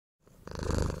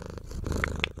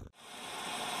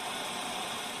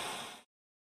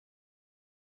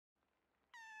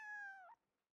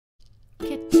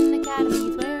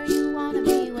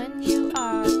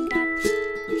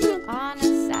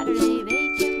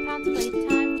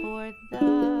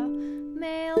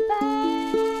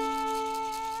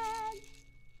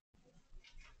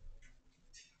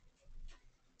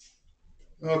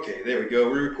Okay, there we go.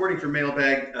 We're recording for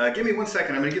Mailbag. Give me 1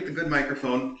 second. I'm going to get the good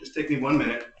microphone. Just take me 1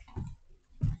 minute.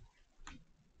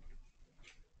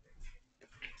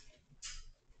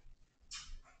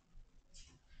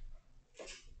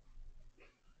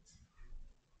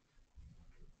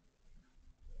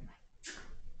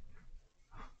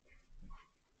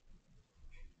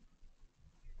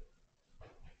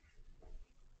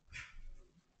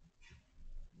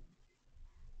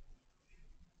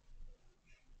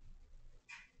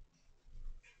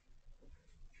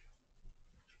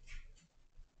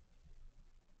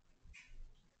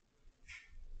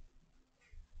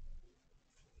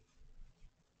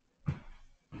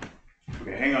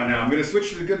 Okay, hang on now. I'm going to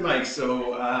switch to the good mic.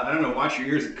 So I don't know. Watch your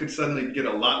ears. It could suddenly get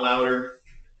a lot louder,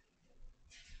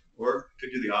 or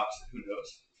could do the opposite. Who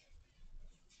knows?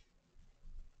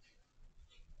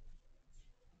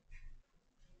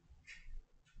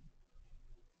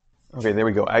 Okay, there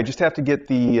we go. I just have to get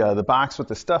the box with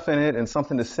the stuff in it and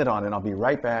something to sit on, and I'll be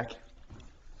right back.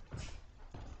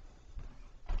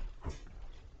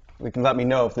 You can let me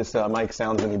know if this mic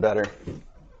sounds any better.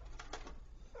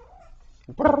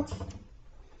 Well,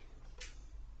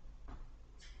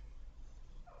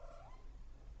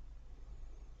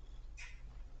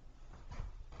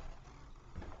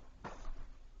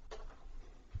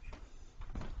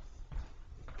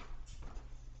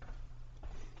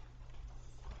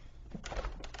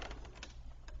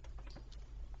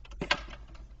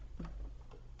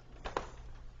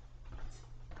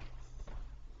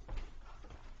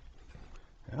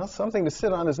 something to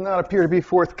sit on does not appear to be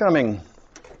forthcoming.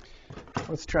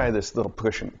 Let's try this little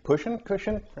cushion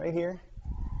right here.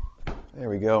 There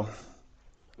we go.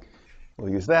 We'll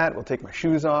use that. We'll take my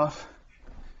shoes off.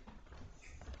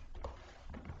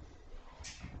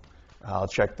 I'll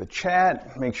check the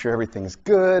chat, make sure everything's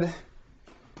good,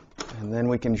 and then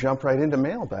we can jump right into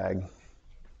Mailbag.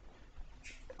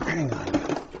 Hang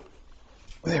on.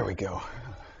 There we go.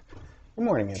 Good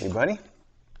morning, everybody.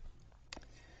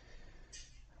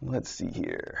 Let's see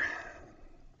here.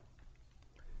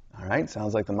 All right,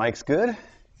 sounds like the mic's good.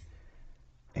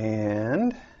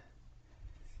 And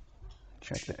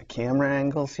check the camera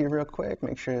angles here real quick,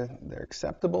 make sure they're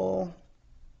acceptable.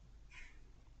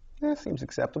 Yeah, seems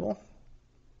acceptable.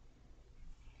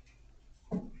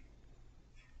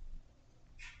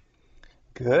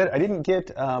 Good. I didn't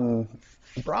get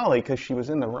Brawley because she was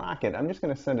in the rocket. I'm just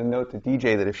going to send a note to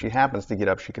DJ that if she happens to get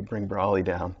up, she could bring Brawley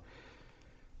down.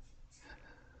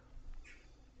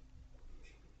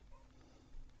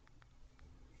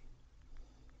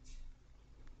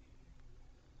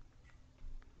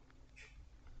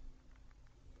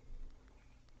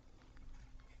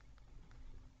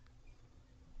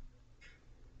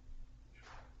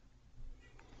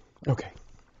 Okay.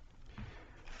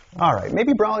 All right.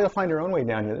 Maybe Brawley will find her own way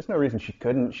down here. There's no reason she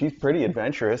couldn't. She's pretty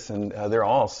adventurous, and they're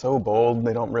all so bold.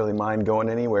 They don't really mind going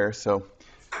anywhere, so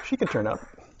she could turn up.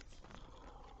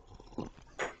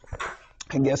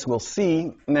 I guess we'll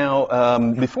see. Now,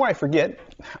 before I forget,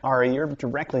 Ari, you're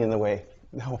directly in the way.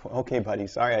 Oh, okay, buddy.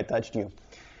 Sorry I touched you.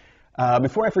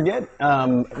 Before I forget,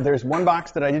 there's one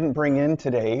box that I didn't bring in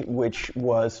today, which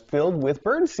was filled with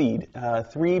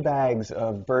birdseed, 3 bags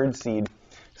of birdseed.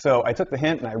 So I took the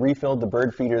hint and I refilled the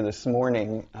bird feeder this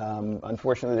morning.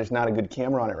 Unfortunately, there's not a good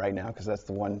camera on it right now because that's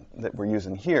the one that we're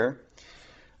using here.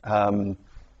 Where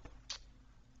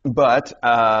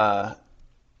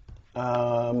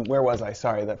was I?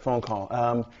 Sorry, that phone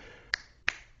call.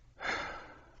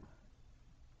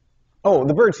 Oh,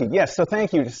 the birdseed. Yes, so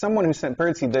thank you to someone who sent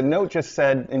birdseed. The note just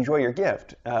said, enjoy your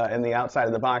gift, and the outside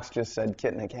of the box just said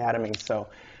Kitten Academy. So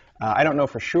I don't know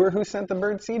for sure who sent the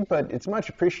birdseed, but it's much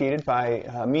appreciated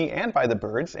by me and by the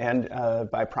birds, and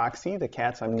by proxy, the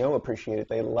cats I know appreciate it.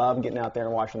 They love getting out there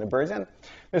and watching the birds. And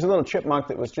there's a little chipmunk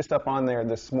that was just up on there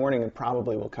this morning and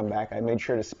probably will come back. I made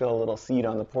sure to spill a little seed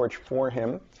on the porch for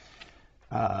him.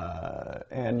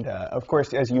 Of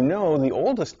course, as you know, the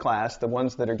oldest class, the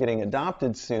ones that are getting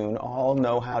adopted soon, all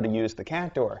know how to use the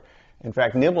cat door. In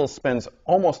fact, Nibbles spends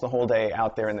almost the whole day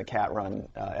out there in the cat run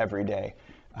every day.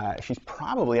 She's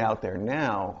probably out there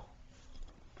now.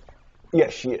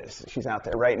 Yes, she is. She's out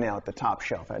there right now at the top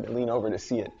shelf. I had to lean over to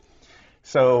see it.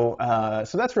 So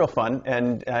that's real fun,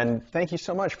 and thank you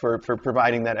so much for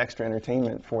providing that extra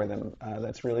entertainment for them.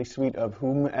 That's really sweet of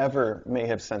whomever may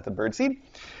have sent the birdseed.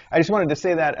 I just wanted to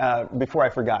say that before I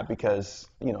forgot because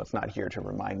it's not here to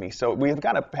remind me. So we've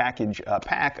got a pack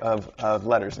of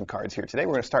letters and cards here today.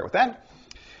 We're going to start with that.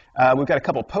 We've got a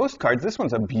couple postcards. This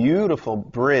one's a beautiful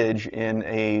bridge in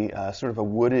a sort of a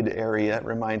wooded area. It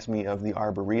reminds me of the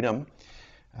Arboretum.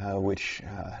 which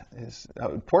is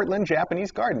Portland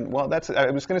Japanese Garden. Well,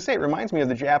 I was going to say, it reminds me of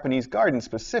the Japanese Garden,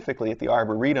 specifically at the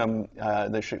Arboretum,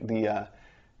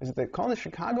 is it called the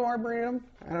Chicago Arboretum?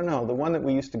 I don't know, the one that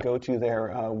we used to go to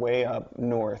there way up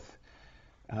north.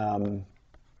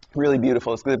 Really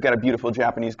beautiful. They've got a beautiful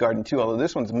Japanese garden too, although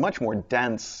this one's much more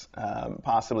dense,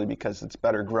 possibly because it's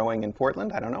better growing in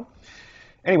Portland. I don't know.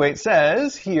 Anyway, it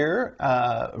says here,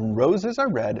 roses are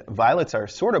red, violets are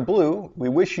sort of blue. We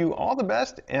wish you all the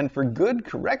best and for good,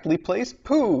 correctly placed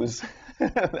poos.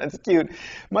 That's cute.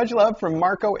 Much love from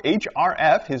Marco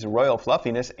HRF, his royal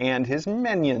fluffiness, and his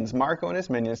minions. Marco and his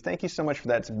minions. Thank you so much for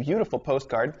that. It's a beautiful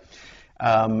postcard.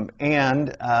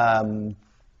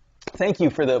 Thank you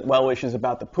for the well wishes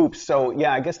about the poop. So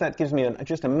yeah, I guess that gives me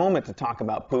just a moment to talk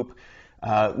about poop,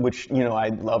 which I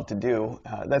love to do.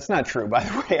 That's not true, by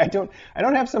the way. I don't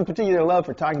have some particular love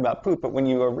for talking about poop, but when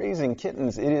you are raising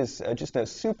kittens, it is just a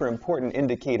super important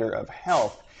indicator of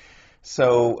health.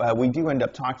 So we do end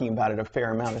up talking about it a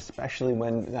fair amount, especially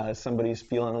when somebody's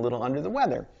feeling a little under the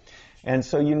weather. And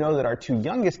so you know that our two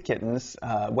youngest kittens,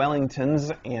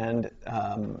 Wellingtons and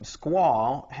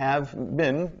Squall, have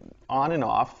been on and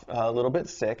off a little bit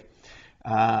sick.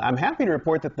 I'm happy to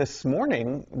report that this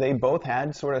morning they both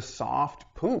had sort of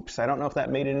soft poops. I don't know if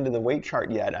that made it into the weight chart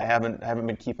yet. I haven't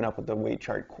been keeping up with the weight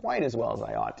chart quite as well as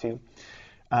I ought to.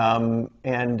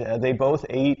 They both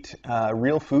ate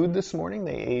real food this morning.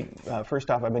 They ate,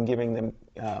 first off, I've been giving them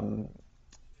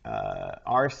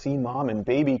RC Mom and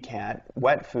Baby Cat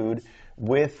wet food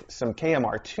with some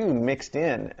KMR2 mixed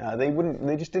in.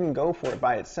 They just didn't go for it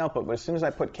by itself, but as soon as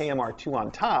I put KMR2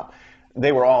 on top,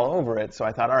 they were all over it. So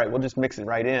I thought, all right, we'll just mix it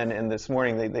right in. And this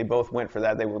morning they both went for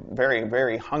that. They were very,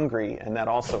 very hungry, and that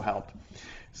also helped.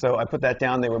 So I put that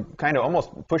down. They were kind of almost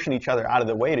pushing each other out of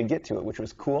the way to get to it, which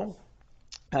was cool.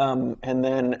 And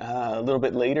then a little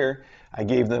bit later, I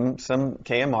gave them some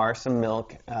KMR, some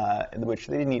milk, which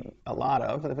they didn't eat a lot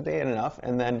of, but they ate enough.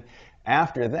 And then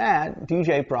after that,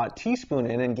 DJ brought Teaspoon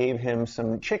in and gave him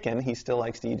some chicken. He still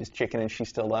likes to eat his chicken, and she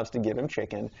still loves to give him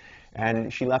chicken.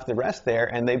 And she left the rest there,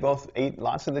 and they both ate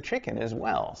lots of the chicken as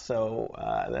well. So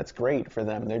that's great for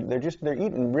them. They're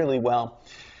eating really well.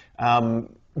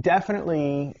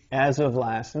 Definitely, as of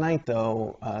last night,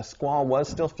 though, Squall was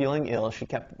still feeling ill. She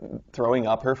kept throwing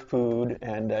up her food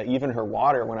and even her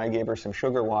water when I gave her some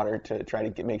sugar water to try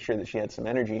to make sure that she had some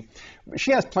energy.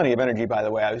 She has plenty of energy, by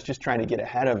the way. I was just trying to get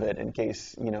ahead of it in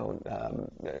case,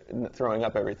 throwing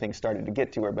up everything started to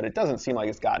get to her, but it doesn't seem like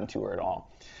it's gotten to her at all.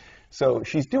 So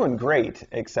she's doing great,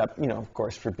 except, of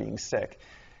course, for being sick.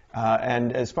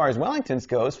 And as far as Wellington's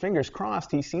goes, fingers crossed,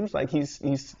 he seems like he's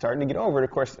starting to get over it.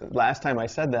 Of course, last time I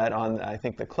said that on, I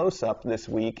think, the close-up this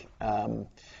week,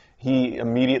 he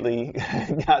immediately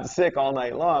got sick all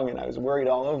night long, and I was worried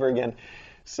all over again.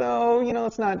 So,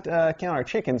 let's not count our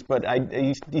chickens, but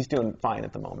he's doing fine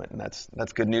at the moment, and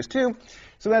that's good news, too.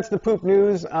 So that's the poop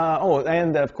news.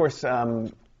 And, of course,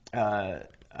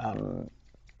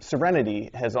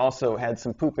 Serenity has also had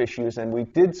some poop issues, and we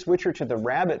did switch her to the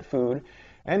rabbit food.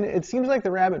 And it seems like the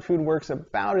rabbit food works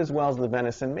about as well as the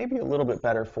venison, maybe a little bit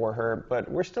better for her, but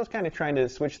we're still kind of trying to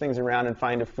switch things around and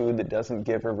find a food that doesn't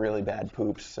give her really bad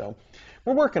poops. So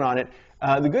we're working on it.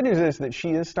 The good news is that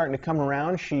she is starting to come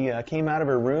around. She came out of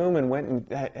her room and went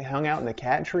and hung out in the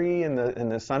cat tree in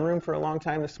the sunroom for a long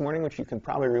time this morning, which you can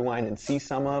probably rewind and see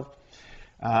some of.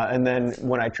 And then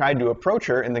when I tried to approach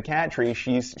her in the cat tree,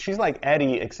 she's like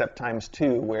Eddie except times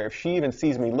 2, where if she even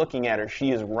sees me looking at her,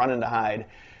 she is running to hide.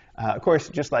 Of course,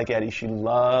 just like Eddie, she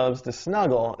loves to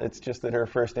snuggle. It's just that her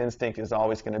first instinct is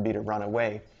always going to be to run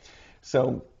away.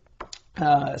 So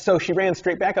she ran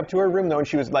straight back up to her room, though, and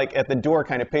she was like at the door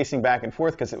kind of pacing back and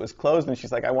forth because it was closed. And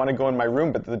she's like, I want to go in my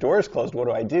room, but the door is closed. What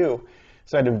do I do?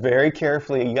 So I had to very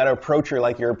carefully, you got to approach her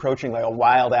like you're approaching like a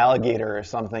wild alligator or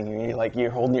something.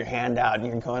 You're holding your hand out and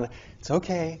you're going, it's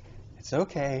okay, it's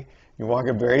okay. You're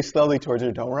walking very slowly towards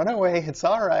her. Don't run away. It's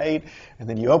all right. And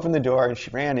then you open the door, and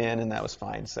she ran in, and that was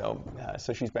fine. So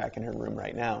she's back in her room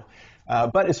right now.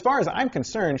 But as far as I'm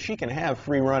concerned, she can have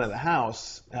free run of the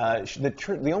house.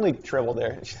 The only trouble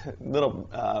there, little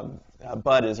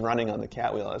Bud is running on the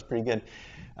cat wheel. That's pretty good.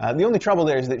 The only trouble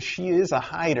there is that she is a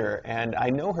hider, and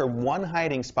I know her one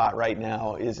hiding spot right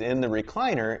now is in the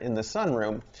recliner in the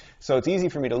sunroom. So it's easy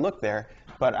for me to look there.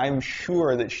 But I'm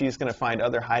sure that she's going to find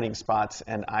other hiding spots,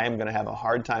 and I am going to have a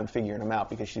hard time figuring them out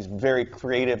because she's very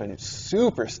creative and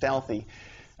super stealthy.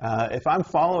 If I'm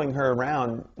following her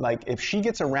around, like if she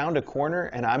gets around a corner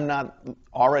and I'm not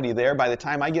already there, by the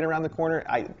time I get around the corner,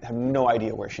 I have no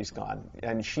idea where she's gone.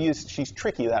 And she's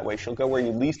tricky that way. She'll go where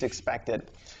you least expect it.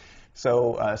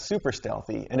 So super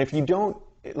stealthy. And if you don't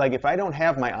like if I don't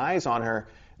have my eyes on her,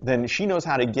 then she knows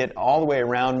how to get all the way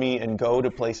around me and go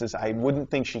to places I wouldn't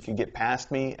think she could get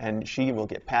past me, and she will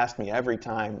get past me every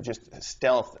time, just a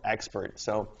stealth expert.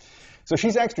 So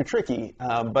she's extra tricky,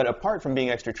 but apart from being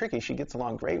extra tricky, she gets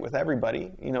along great with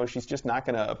everybody. You know, she's just not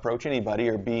going to approach anybody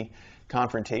or be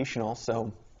confrontational.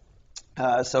 So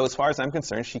as far as I'm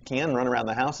concerned, she can run around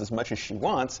the house as much as she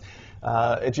wants.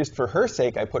 It's just for her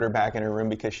sake, I put her back in her room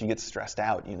because she gets stressed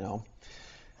out, you know.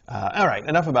 All right,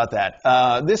 enough about that.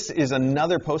 This is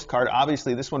another postcard,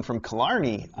 obviously this one from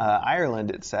Killarney,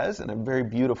 Ireland, it says, in a very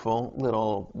beautiful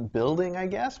little building, I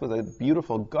guess, with a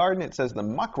beautiful garden. It says the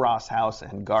Muckross House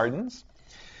and Gardens.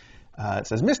 It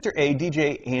says, Mr. A,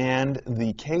 DJ, and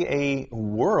the KA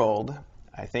World,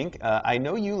 I think. I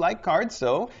know you like cards,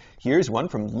 so here's one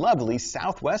from lovely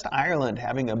Southwest Ireland,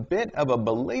 having a bit of a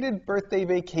belated birthday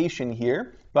vacation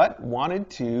here, but wanted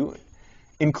to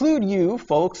include you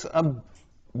folks a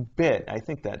bit. I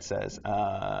think that says.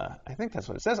 I think that's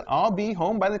what it says. I'll be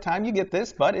home by the time you get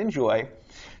this, but enjoy.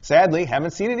 Sadly,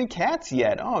 haven't seen any cats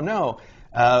yet. Oh no.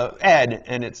 Ed,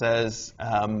 and it says,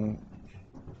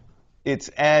 it's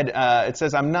Ed. It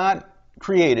says I'm not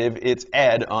creative. It's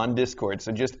Ed on Discord.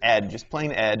 So just Ed, just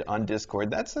plain Ed on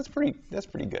Discord. That's pretty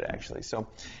good actually. So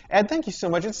Ed, thank you so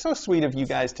much. It's so sweet of you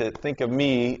guys to think of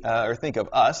me or think of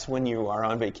us when you are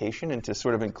on vacation and to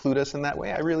sort of include us in that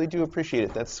way. I really do appreciate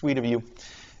it. That's sweet of you.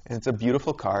 And it's a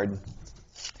beautiful card.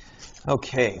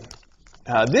 Okay.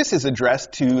 This is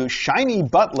addressed to Shiny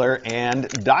Butler and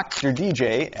Dr.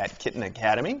 DJ at Kitten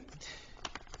Academy.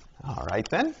 All right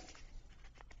then.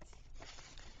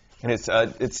 And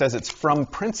it says it's from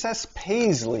Princess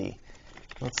Paisley.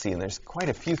 Let's see, and there's quite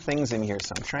a few things in here,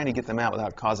 so I'm trying to get them out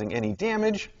without causing any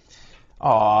damage.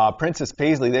 Aw, Princess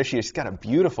Paisley, there she is. She's got a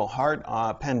beautiful heart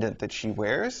pendant that she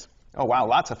wears. Oh, wow,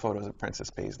 lots of photos of Princess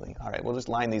Paisley. All right, we'll just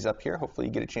line these up here. Hopefully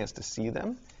you get a chance to see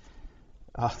them.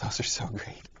 Oh, those are so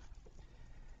great.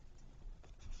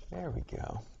 There we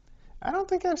go. I don't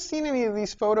think I've seen any of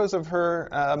these photos of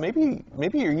her. Maybe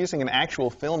you're using an actual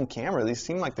film camera. These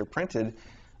seem like they're printed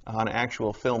on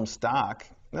actual film stock.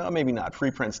 No, maybe not.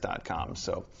 Freeprints.com.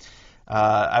 So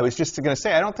I was just going to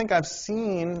say, I don't think I've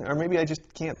seen, or maybe I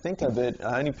just can't think of it,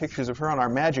 any pictures of her on our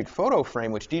magic photo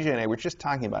frame, which DJ and I were just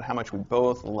talking about how much we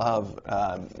both love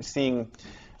seeing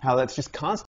how that's just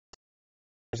constant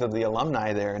of the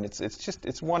alumni there, and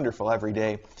it's wonderful every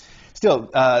day. Still,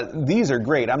 these are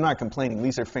great. I'm not complaining.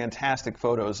 These are fantastic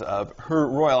photos of Her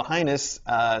Royal Highness.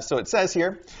 So it says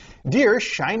here, Dear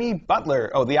Shiny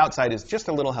Butler. Oh, the outside is just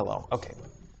a little hello. Okay.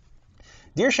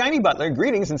 Dear Shiny Butler,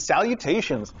 greetings and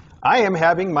salutations. I am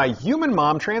having my human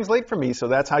mom translate for me, so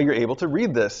that's how you're able to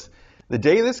read this. The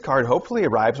day this card hopefully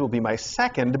arrives will be my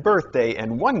second birthday,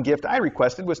 and one gift I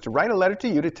requested was to write a letter to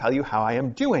you to tell you how I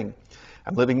am doing.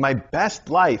 I'm living my best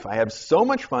life. I have so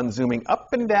much fun zooming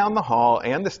up and down the hall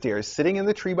and the stairs, sitting in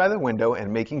the tree by the window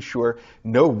and making sure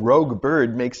no rogue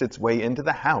bird makes its way into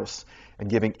the house, and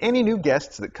giving any new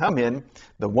guests that come in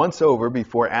the once over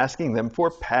before asking them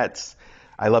for pets.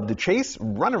 I love to chase,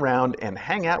 run around, and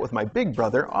hang out with my big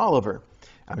brother, Oliver.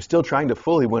 I'm still trying to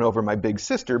fully win over my big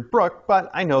sister, Brooke, but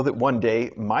I know that one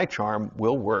day my charm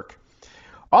will work.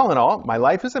 All in all, my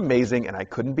life is amazing and I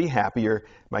couldn't be happier.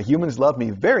 My humans love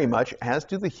me very much, as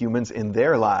do the humans in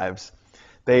their lives.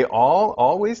 They all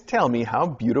always tell me how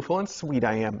beautiful and sweet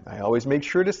I am. I always make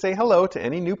sure to say hello to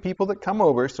any new people that come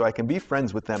over so I can be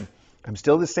friends with them. I'm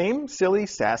still the same silly,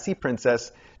 sassy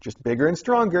princess, just bigger and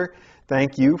stronger.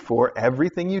 Thank you for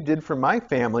everything you did for my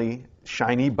family,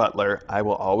 Shiny Butler. I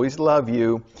will always love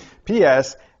you.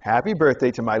 P.S. Happy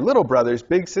birthday to my little brothers.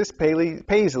 Big Sis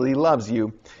Paisley loves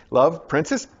you. Love,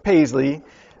 Princess Paisley.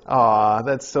 Aw,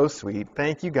 that's so sweet.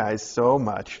 Thank you guys so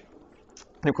much.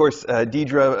 And of course,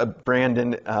 Deidre,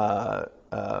 Brandon,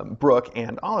 Brooke,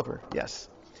 and Oliver. Yes.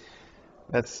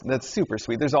 That's super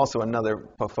sweet. There's also another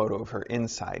photo of her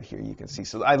inside here you can see.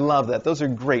 So I love that. Those are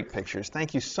great pictures.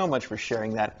 Thank you so much for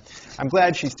sharing that. I'm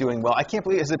glad she's doing well. I can't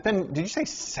believe, has it been, did you say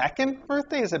second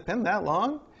birthday? Has it been that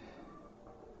long?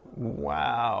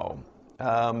 Wow.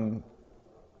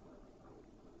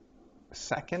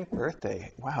 Second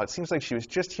birthday. Wow, it seems like she was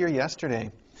just here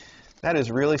yesterday. That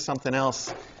is really something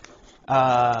else.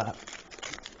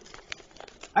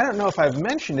 I don't know if I've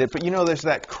mentioned it, but you know, there's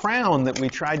that crown that we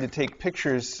tried to take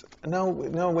pictures. No,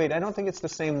 wait, I don't think it's the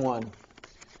same one.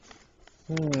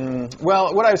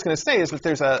 Well, what I was going to say is that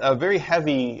there's a very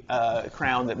heavy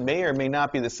crown that may or may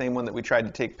not be the same one that we tried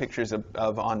to take pictures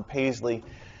of on Paisley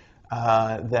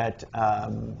that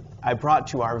I brought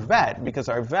to our vet, because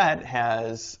our vet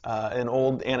has an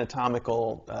old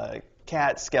anatomical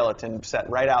cat skeleton set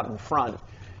right out in front.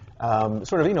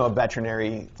 sort of, a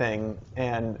veterinary thing.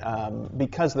 And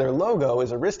because their logo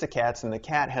is Aristocats and the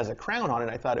cat has a crown on it,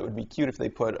 I thought it would be cute if they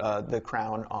put the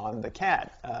crown on the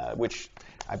cat, which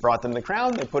I brought them the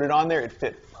crown, they put it on there, it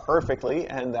fit perfectly,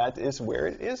 and that is where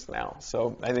it is now.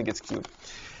 So I think it's cute.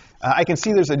 I can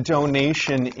see there's a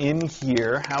donation in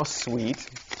here. How sweet.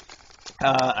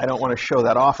 I don't want to show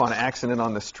that off on accident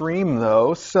on the stream,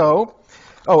 though. So,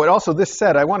 and also this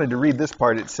said, I wanted to read this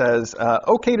part. It says,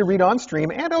 okay to read on stream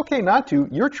and okay not to.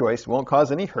 Your choice won't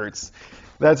cause any hurts.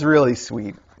 That's really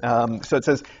sweet. So it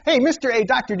says, hey, Mr. A,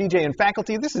 Dr. DJ, and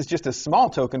faculty, this is just a small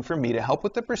token from me to help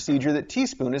with the procedure that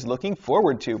Teaspoon is looking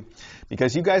forward to.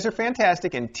 Because you guys are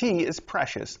fantastic and tea is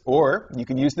precious. Or you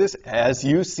can use this as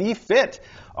you see fit.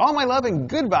 All my love and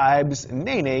good vibes,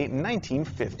 Nene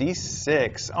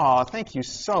 1956. Aw, thank you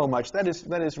so much. That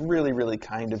is really, really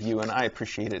kind of you, and I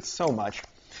appreciate it so much.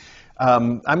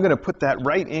 I'm going to put that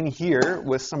right in here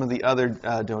with some of the other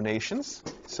donations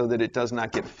so that it does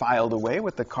not get filed away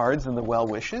with the cards and the well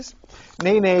wishes.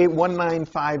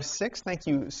 Nene1956, thank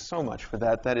you so much for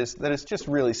that. That is just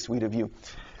really sweet of you.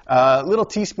 Little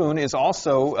Teaspoon is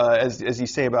also, as you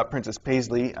say about Princess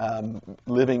Paisley,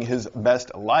 living his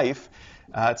best life.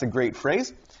 It's a great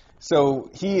phrase.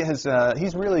 So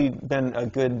he's really been a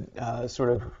good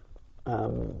sort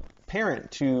of parent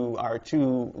to our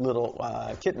two little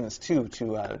kittens too,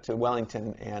 to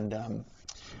Wellington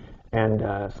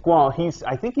and Squall.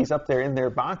 I think he's up there in their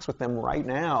box with them right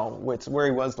now. It's where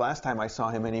he was last time I saw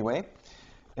him anyway.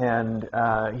 And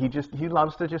he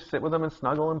loves to just sit with them and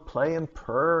snuggle and play and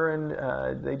purr,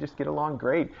 and they just get along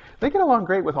great. They get along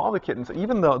great with all the kittens.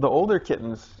 Even the older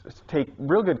kittens take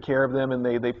real good care of them, and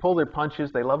they pull their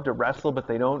punches. They love to wrestle, but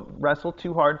they don't wrestle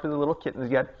too hard for the little kittens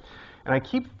yet. And I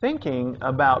keep thinking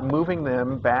about moving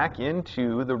them back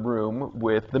into the room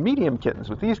with the medium kittens,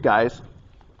 with these guys.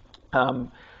 But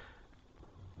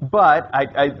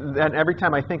and every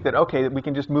time I think that, okay, we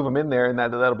can just move them in there and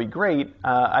that'll be great,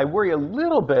 I worry a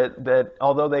little bit that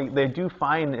although they do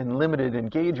fine in limited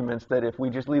engagements, that if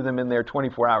we just leave them in there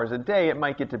 24 hours a day, it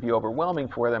might get to be overwhelming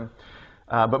for them.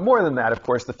 But more than that, of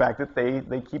course, the fact that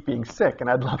they keep being sick, and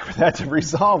I'd love for that to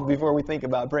resolve before we think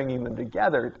about bringing them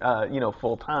together,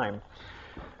 full time.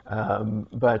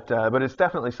 But it's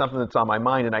definitely something that's on my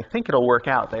mind, and I think it'll work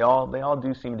out. They all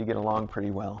do seem to get along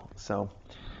pretty well. So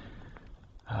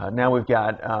now we've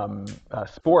got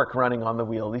Spork running on the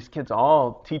wheel. These kids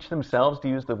all teach themselves to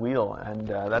use the wheel, and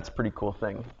that's a pretty cool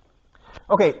thing.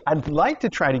 Okay, I'd like to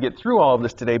try to get through all of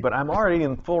this today, but I'm already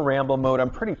in full ramble mode. I'm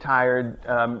pretty tired.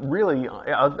 Really,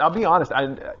 I'll be honest.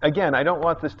 I don't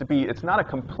want this to be, it's not a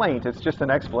complaint, it's just an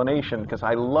explanation, because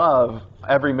I love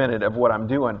every minute of what I'm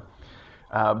doing.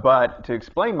 But to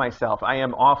explain myself, I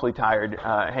am awfully tired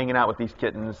hanging out with these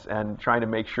kittens and trying to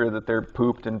make sure that they're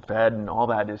pooped and fed and all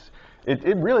that.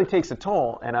 It really takes a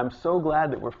toll, and I'm so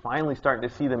glad that we're finally starting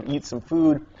to see them eat some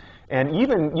food and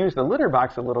even use the litter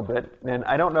box a little bit. And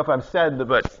I don't know if I've said,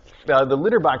 but the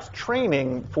litter box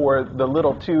training for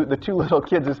the two little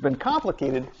kids has been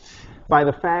complicated by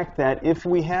the fact that if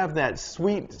we have that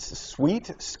sweet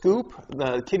scoop,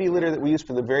 the kitty litter that we use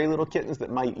for the very little kittens that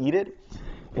might eat it,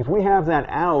 if we have that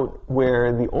out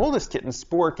where the oldest kitten,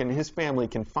 Spork, and his family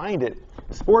can find it,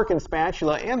 Spork and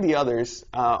Spatula and the others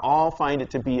all find it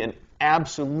to be an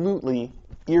absolutely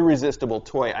irresistible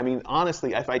toy. I mean,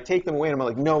 honestly, if I take them away and I'm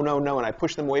like, no, no, no, and I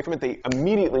push them away from it, they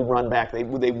immediately run back. They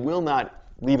will not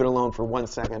leave it alone for 1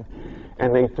 second.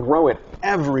 And they throw it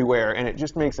everywhere, and it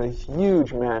just makes a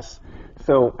huge mess.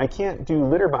 So I can't do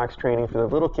litter box training for the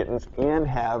little kittens and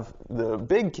have the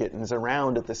big kittens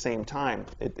around at the same time.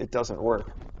 It doesn't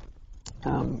work.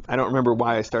 I don't remember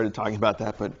why I started talking about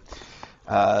that, but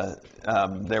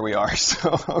there we are.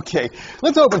 So, okay,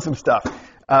 let's open some stuff.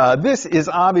 This is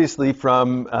obviously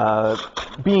from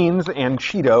Beans and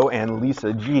Cheeto and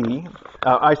Lisa G.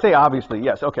 I say obviously,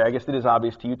 yes. Okay, I guess it is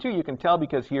obvious to you too. You can tell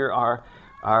because here are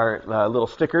our little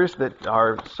stickers that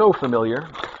are so familiar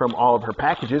from all of her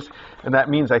packages. And that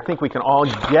means I think we can all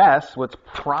guess what's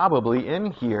probably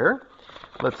in here.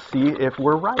 Let's see if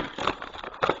we're right.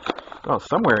 Oh,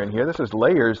 somewhere in here. This is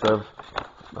layers of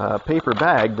paper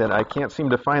bag that I can't seem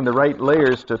to find the right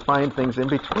layers to find things in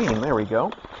between. There we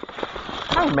go.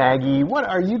 Hi, Maggie. What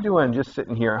are you doing just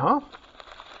sitting here, huh?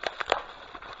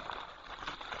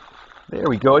 There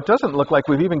we go. It doesn't look like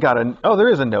we've even got a... Oh, there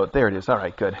is a note. There it is. All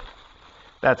right, good.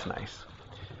 That's nice.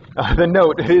 The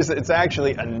note it's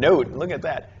actually a note. Look at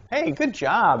that. Hey, good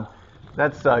job.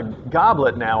 That's a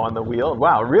Goblet now on the wheel.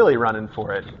 Wow, really running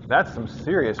for it. That's some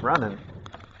serious running.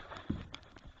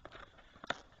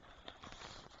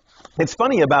 It's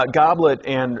funny about Goblet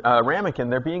and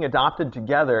Ramekin, they're being adopted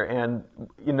together, and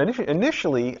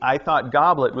initially I thought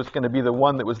Goblet was going to be the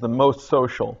one that was the most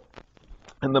social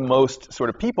and the most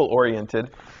sort of people-oriented,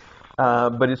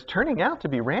 but it's turning out to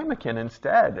be Ramekin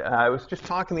instead. I was just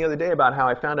talking the other day about how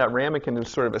I found out Ramekin was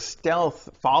sort of a stealth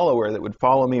follower that would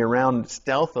follow me around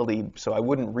stealthily so I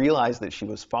wouldn't realize that she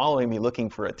was following me looking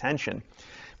for attention.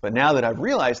 But now that I've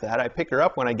realized that, I pick her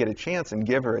up when I get a chance and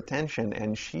give her attention,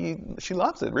 and she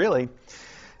loves it, really.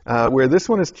 Where this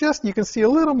one is just, you can see a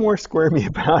little more squirmy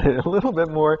about it, a little bit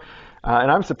more.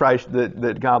 And I'm surprised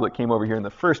that Goblet came over here in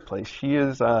the first place.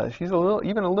 She's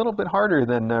even a little bit harder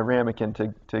than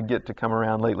Ramekin to get to come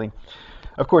around lately.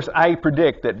 Of course, I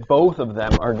predict that both of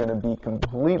them are going to be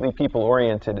completely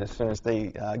people-oriented as soon as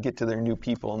they get to their new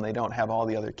people and they don't have all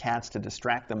the other cats to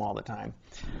distract them all the time.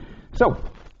 So,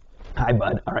 hi,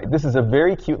 bud. All right, this is a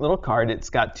very cute little card. It's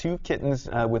got two kittens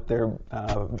with their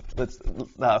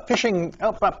fishing.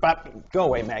 Oh, go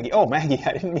away, Maggie. Oh, Maggie,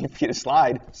 I didn't mean for you to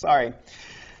slide. Sorry.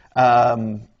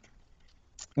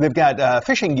 They've got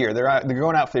fishing gear. They're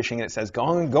going out fishing, and it says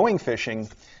going fishing.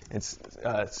 It's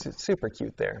super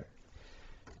cute there.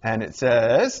 And it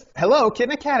says, "Hello,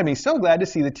 Kitten Academy. So glad to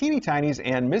see the Teeny Tinies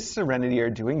and Miss Serenity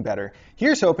are doing better.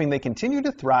 Here's hoping they continue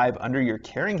to thrive under your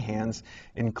caring hands.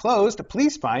 Enclosed,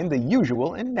 please find the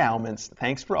usual endowments.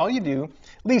 Thanks for all you do.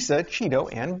 Lisa, Cheeto,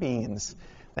 and Beans."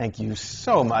 Thank you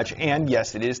so much. And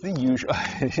yes, it is the usual.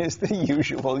 It is the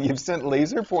usual. You've sent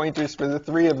laser pointers for the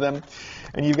three of them,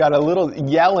 and you've got a little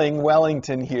yelling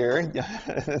Wellington here.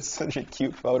 That's such a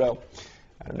cute photo.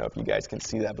 I don't know if you guys can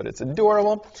see that, but it's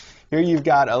adorable. Here you've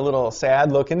got a little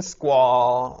sad-looking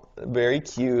Squall, very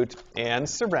cute, and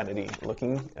Serenity,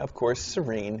 looking, of course,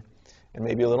 serene, and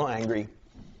maybe a little angry.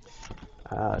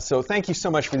 So thank you so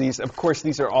much for these. Of course,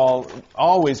 these are all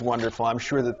always wonderful. I'm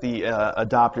sure that the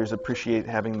adopters appreciate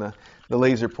having the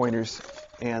laser pointers,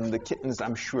 and the kittens,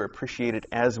 I'm sure, appreciate it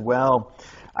as well.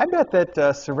 I bet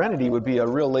that Serenity would be a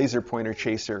real laser pointer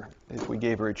chaser if we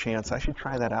gave her a chance. I should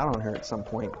try that out on her at some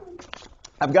point.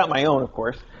 I've got my own, of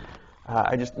course.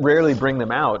 I just rarely bring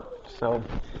them out, so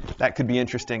that could be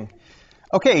interesting.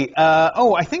 Okay,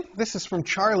 I think this is from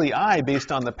Charlie I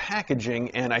based on the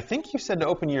packaging, and I think you said to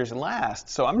open yours last,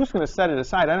 so I'm just going to set it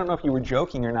aside. I don't know if you were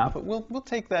joking or not, but we'll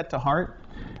take that to heart.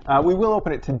 We will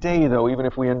open it today, though, even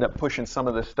if we end up pushing some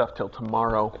of this stuff till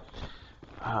tomorrow.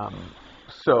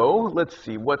 So let's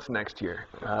see, what's next here?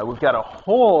 We've got a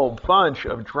whole bunch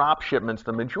of drop shipments.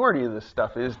 The majority of this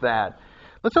stuff is that.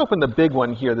 Let's open the big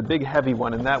one here, the big heavy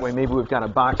one, and that way maybe we've got a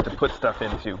box to put stuff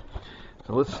into.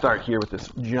 So let's start here with this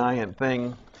giant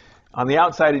thing. On the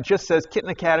outside, it just says Kitten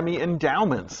Academy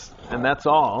Endowments, and that's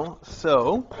all.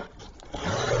 So,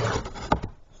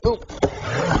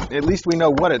 at least we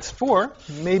know what it's for.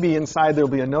 Maybe inside there'll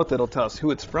be a note that'll tell us who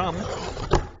it's from.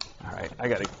 All right, I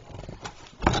got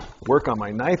to work on my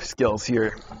knife skills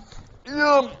here.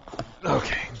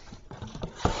 Okay.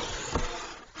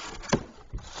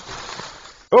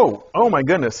 Oh my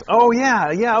goodness. Oh,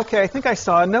 yeah, okay. I think I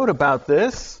saw a note about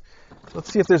this.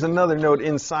 Let's see if there's another note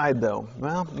inside, though.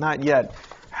 Well, not yet.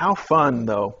 How fun,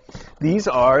 though. These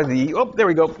are there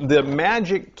we go, the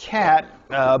Magic Cat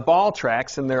ball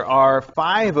tracks, and there are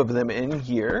 5 of them in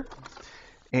here.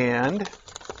 And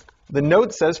the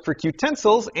note says for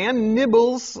utensils and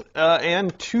nibbles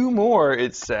and 2 more,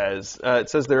 it says. It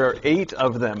says there are 8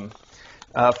 of them.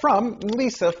 From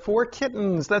Lisa for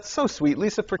Kittens. That's so sweet.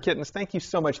 Lisa for Kittens, thank you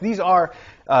so much. These are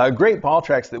great ball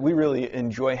tracks that we really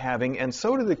enjoy having, and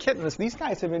so do the kittens. These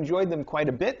guys have enjoyed them quite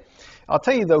a bit. I'll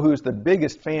tell you, though, who's the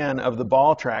biggest fan of the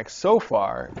ball tracks so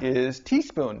far is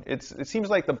Teaspoon. It seems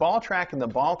like the ball track and the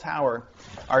ball tower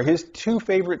are his 2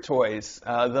 favorite toys.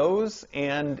 Those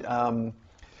and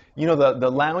the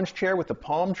lounge chair with the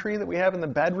palm tree that we have in the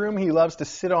bedroom, he loves to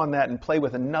sit on that and play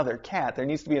with another cat. There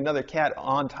needs to be another cat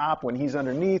on top when he's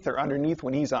underneath, or underneath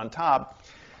when he's on top.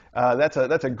 That's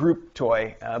a group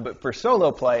toy. But for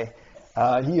solo play,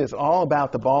 he is all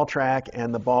about the ball track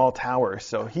and the ball tower.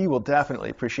 So he will definitely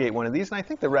appreciate one of these, and I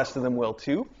think the rest of them will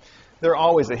too. They're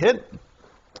always a hit.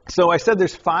 So I said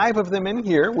there's 5 of them in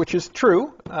here, which is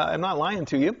true. I'm not lying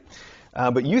to you.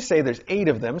 But you say there's 8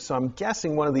 of them, so I'm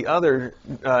guessing one of the other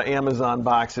Amazon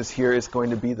boxes here is going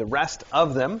to be the rest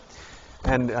of them.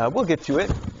 And we'll get to it.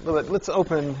 Let's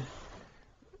open.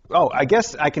 Oh, I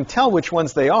guess I can tell which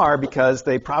ones they are because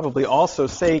they probably also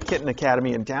say Kitten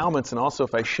Academy Endowments, and also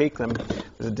if I shake them,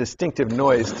 there's a distinctive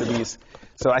noise to these.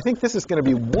 So I think this is going to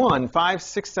be 1, 5,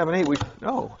 6, 7, 8.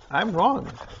 Oh, I'm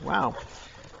wrong. Wow.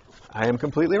 I am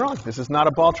completely wrong. This is not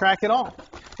a ball track at all.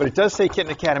 But it does say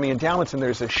Kitten Academy Endowments, and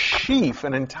there's a sheaf,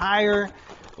 an entire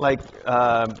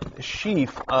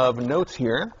sheaf of notes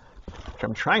here. which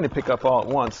I'm trying to pick up all at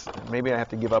once. Maybe I have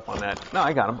to give up on that. No,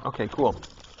 I got them. Okay, cool.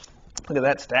 Look at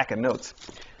that stack of notes.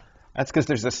 That's because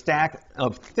there's a stack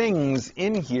of things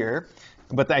in here,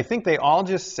 but I think they all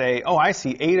just say, oh, I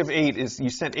see, 8 of 8 is, you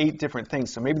sent 8 different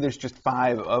things, so maybe there's just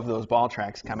 5 of those ball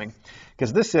tracks coming.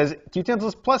 Because this says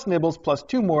utensils plus nibbles plus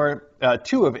 2 more,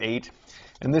 2 of 8,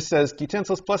 and this says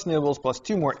utensils plus nibbles plus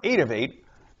 2 more, 8 of 8,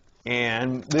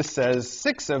 and this says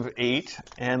 6 of 8,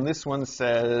 and this one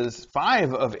says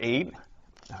 5 of 8,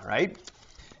 all right,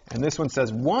 and this one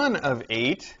says 1 of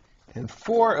 8, and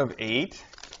 4 of 8,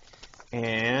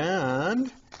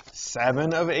 and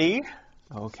 7 of 8,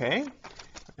 okay,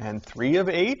 and 3 of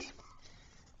 8.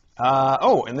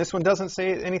 Oh, and this one doesn't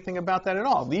say anything about that at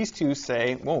all. These two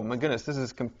say, oh my goodness,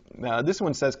 this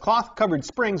one says cloth-covered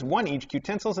springs, 1 each,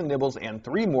 utensils and nibbles, and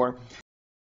 3 more,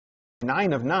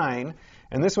 9 of 9.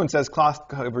 And this one says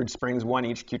cloth-covered springs, 1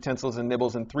 each, utensils and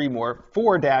nibbles, and 3 more,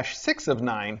 4-6 of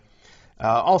 9.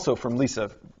 Also from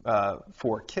Lisa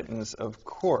for kittens, of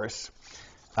course.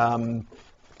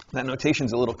 That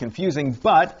notation's a little confusing,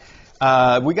 but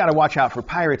we got to watch out for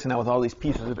pirates now with all these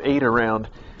pieces of 8 around.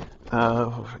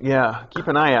 Yeah, keep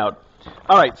an eye out.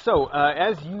 All right, so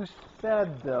as you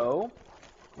said, though,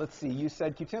 let's see, you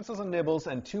said utensils and nibbles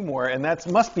and 2 more, and that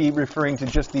must be referring to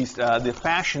just these the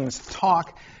Fashions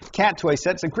Talk cat toy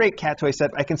set. It's a great cat toy set.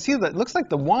 I can see that it looks like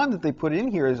the wand that they put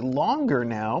in here is longer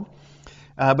now.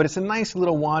 But it's a nice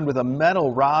little wand with a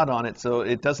metal rod on it so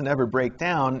it doesn't ever break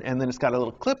down, and then it's got a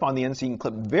little clip on the end so you can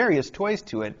clip various toys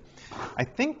to it. I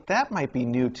think that might be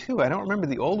new too. I don't remember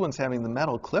the old ones having the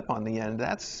metal clip on the end.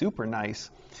 That's super nice.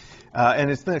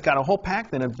 And it's got a whole pack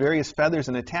then of various feathers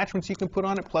and attachments you can put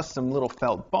on it, plus some little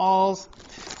felt balls.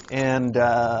 And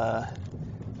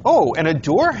oh, and a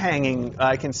door hanging.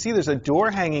 I can see there's a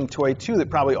door hanging toy too that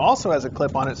probably also has a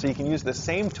clip on it so you can use the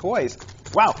same toys.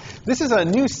 Wow, this is a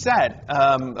new set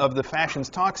of the Fashions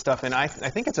Talk stuff, and I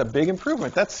think it's a big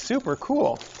improvement. That's super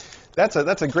cool. That's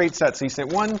a great set. So you say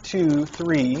 1, 2,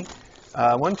 3,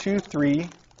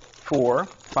 4,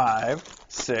 5,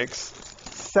 6,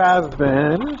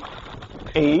 7,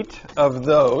 8 of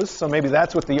those. So maybe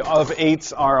that's what the of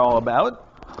 8s are all about.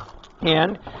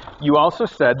 And you also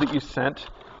said that you sent,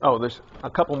 oh, there's a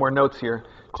couple more notes here.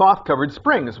 Cloth-covered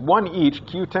springs, 1 each,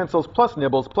 utensils plus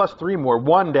nibbles plus 3 more,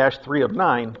 1-3 of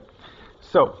 9.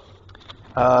 So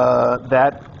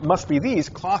that must be these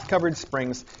cloth-covered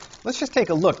springs. Let's just take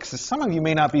a look, because some of you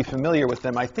may not be familiar with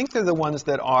them. I think they're the ones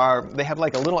that they have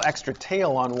like a little extra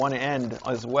tail on one end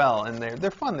as well, and they're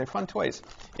fun. They're fun toys.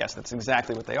 Yes, that's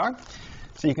exactly what they are.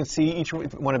 So you can see each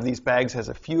one of these bags has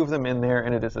a few of them in there,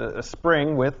 and it is a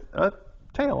spring with a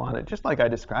tail on it, just like I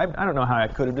described. I don't know how I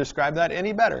could have described that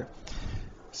any better.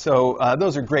 So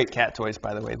those are great cat toys,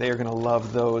 by the way. They are going to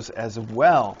love those as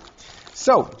well.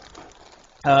 So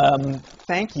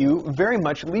thank you very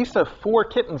much, Lisa, for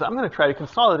kittens. I'm going to try to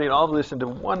consolidate all of this into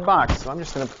one box. So I'm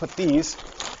just going to put these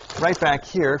right back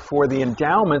here for the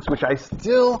endowments, which I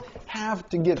still have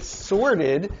to get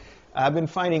sorted. I've been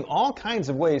finding all kinds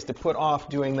of ways to put off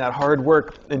doing that hard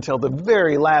work until the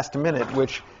very last minute,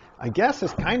 which I guess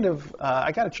is kind of,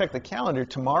 I got to check the calendar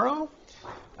tomorrow.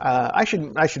 I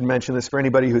should mention this for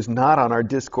anybody who's not on our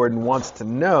Discord and wants to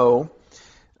know,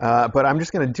 but I'm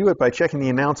just going to do it by checking the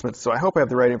announcements, so I hope I have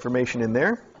the right information in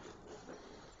there.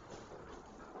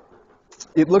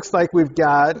 It looks like we've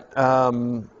got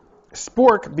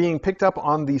Spork being picked up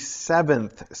on the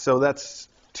 7th, so that's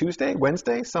Tuesday,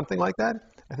 Wednesday, something like that?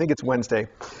 I think it's Wednesday.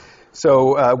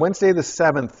 So Wednesday the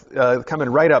 7th, coming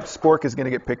right up, Spork is going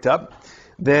to get picked up.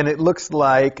 Then it looks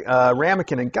like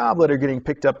Ramekin and Goblet are getting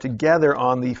picked up together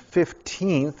on the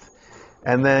 15th.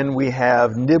 And then we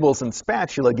have Nibbles and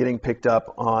Spatula getting picked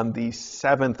up on the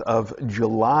 7th of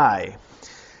July.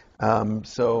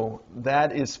 So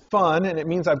that is fun, and it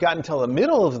means I've got until the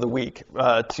middle of the week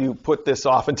to put this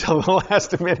off until the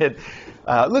last minute.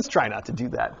 Let's try not to do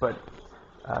that, but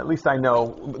at least I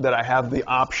know that I have the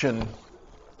option.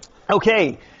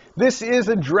 Okay. This is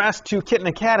addressed to Kitten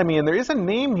Academy, and there is a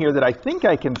name here that I think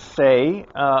I can say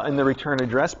in the return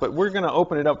address, but we're going to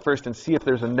open it up first and see if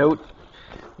there's a note.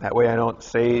 That way I don't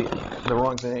say the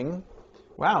wrong thing.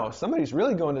 Wow, somebody's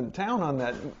really going to town on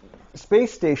that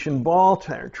space station ball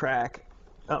track.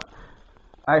 Oh,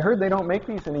 I heard they don't make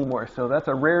these anymore, so that's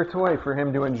a rare toy for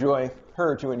him to enjoy,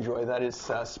 her to enjoy. That is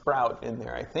Sprout in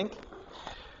there, I think.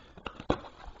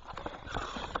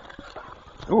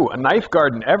 Ooh, a knife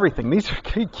guard and everything. These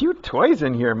are cute toys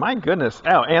in here. My goodness.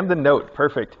 Oh, and the note.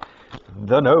 Perfect.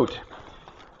 The note.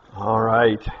 All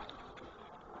right.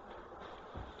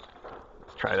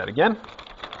 Let's try that again.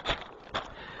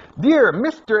 Dear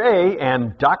Mr. A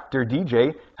and Dr.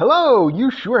 DJ, hello!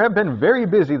 You sure have been very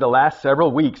busy the last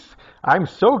several weeks. I'm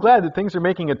so glad that things are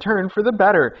making a turn for the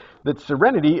better, that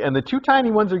Serenity and the two tiny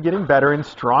ones are getting better and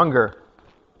stronger.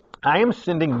 I am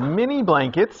sending mini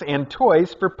blankets and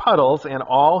toys for Puddles and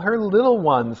all her little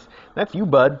ones. That's you,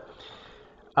 bud.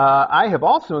 I have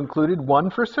also included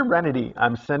one for Serenity.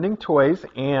 I'm sending toys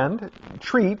and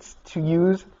treats to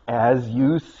use as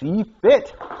you see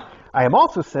fit. I am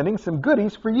also sending some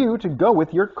goodies for you to go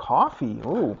with your coffee.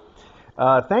 Ooh.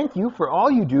 Thank you for all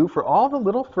you do for all the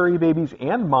little furry babies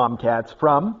and mom cats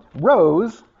from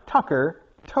Rose, Tucker,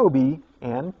 Toby,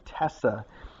 and Tessa.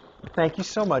 Thank you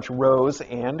so much, Rose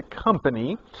and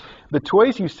company. The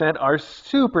toys you sent are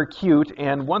super cute,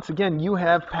 and once again, you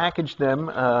have packaged them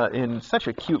in such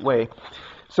a cute way.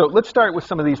 So let's start with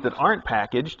some of these that aren't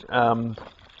packaged.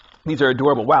 These are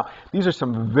adorable. Wow, these are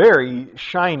some very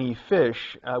shiny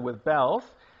fish with bells.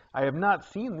 I have not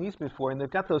seen these before, and they've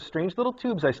got those strange little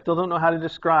tubes I still don't know how to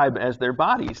describe as their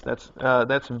bodies.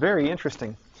 That's very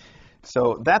interesting.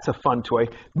 So that's a fun toy.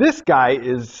 This guy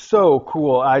is so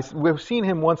cool. We've seen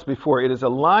him once before. It is a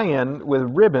lion with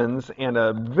ribbons and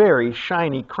a very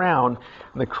shiny crown.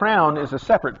 And the crown is a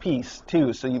separate piece,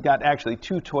 too. So you've got actually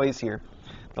two toys here,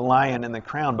 the lion and the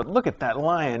crown. But look at that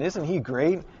lion. Isn't he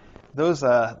great?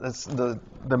 The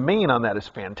mane on that is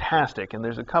fantastic. And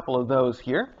there's a couple of those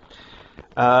here.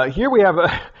 Here we have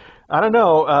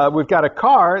we've got a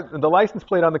car. The license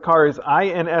plate on the car is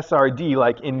INSRD,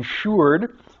 like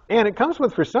insured. And it comes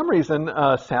with, for some reason,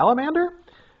 a salamander.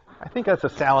 I think that's a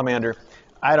salamander.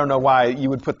 I don't know why you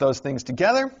would put those things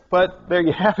together, but there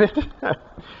you have it.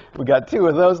 We got two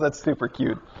of those. That's super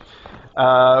cute.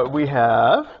 We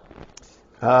have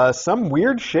some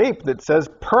weird shape that says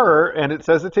purr, and it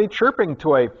says it's a chirping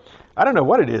toy. I don't know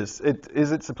what it is.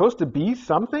 Is it supposed to be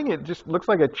something? It just looks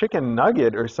like a chicken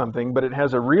nugget or something, but it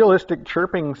has a realistic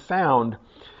chirping sound.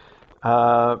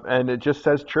 And it just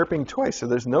says chirping toy, so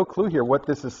there's no clue here what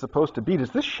this is supposed to be.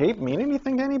 Does this shape mean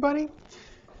anything to anybody?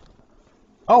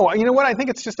 Oh, you know what? I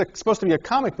think it's just supposed to be a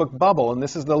comic book bubble, and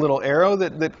this is the little arrow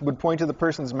that would point to the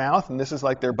person's mouth, and this is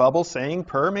like their bubble saying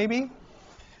purr, maybe?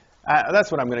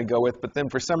 That's what I'm going to go with, but then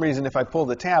for some reason, if I pull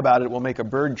the tab out, it will make a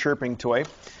bird chirping toy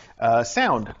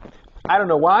sound. I don't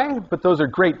know why, but those are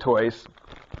great toys.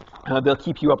 They'll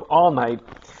keep you up all night.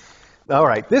 All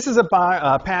right, this is a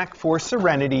pack for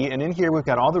Serenity, and in here we've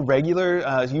got all the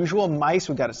regular, usual mice.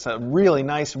 We've got a really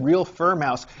nice, real fur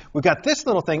mouse. We've got this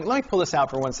little thing. Let me pull this out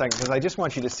for 1 second, because I just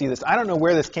want you to see this. I don't know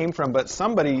where this came from, but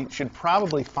somebody should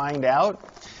probably find out,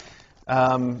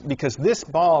 because this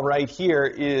ball right here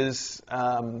is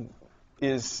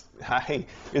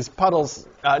Puddles,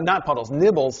 not Puddles,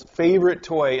 Nibble's favorite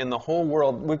toy in the whole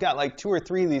world. We've got like 2 or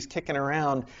 3 of these kicking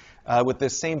around with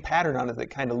this same pattern on it that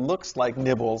kind of looks like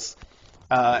Nibble's.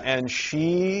 And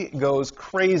she goes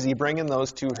crazy bringing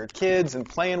those to her kids and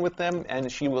playing with them. And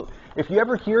she will, if you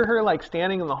ever hear her like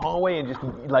standing in the hallway and just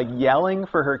like yelling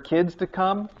for her kids to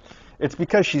come, it's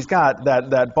because she's got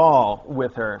that ball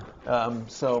with her.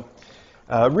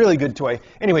 Really good toy.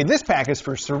 Anyway, this pack is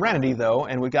for Serenity, though,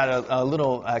 and we've got a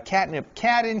little catnip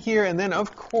cat in here, and then,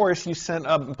 of course, you sent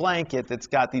a blanket that's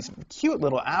got these cute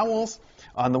little owls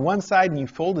on the one side, and you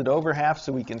fold it over half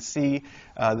so we can see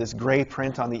this gray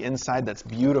print on the inside. That's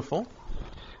beautiful.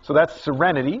 So that's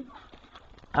Serenity.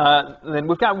 Then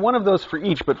we've got one of those for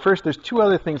each, but first there's 2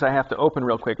 other things I have to open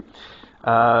real quick.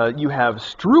 You have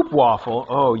Stroopwafel.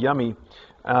 Oh, yummy.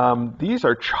 These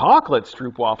are chocolate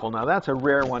Stroopwafel. Now that's a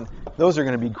rare one. Those are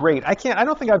going to be great. I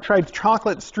don't think I've tried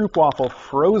chocolate Stroopwafel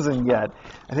frozen yet.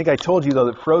 I think I told you though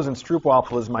that frozen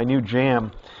Stroopwafel is my new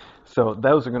jam. So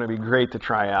those are going to be great to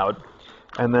try out.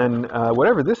 And then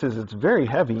whatever this is, it's very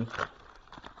heavy.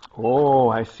 Oh,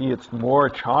 I see. It's more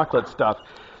chocolate stuff.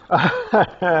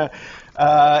 It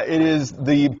is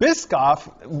the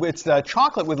Biscoff. It's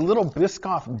chocolate with little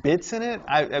Biscoff bits in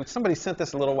it. Somebody sent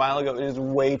this a little while ago. It is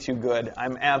way too good.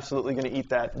 I'm absolutely going to eat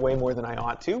that way more than I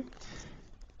ought to.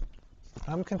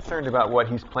 I'm concerned about what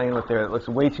he's playing with there. It looks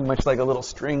way too much like a little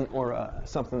string or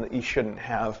something that you shouldn't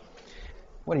have.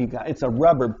 What do you got? It's a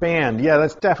rubber band. Yeah,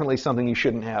 that's definitely something you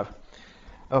shouldn't have.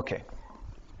 Okay.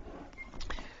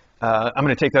 I'm going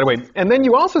to take that away. And then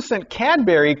you also sent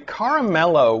Cadbury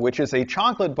Caramello, which is a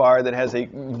chocolate bar that has a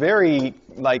very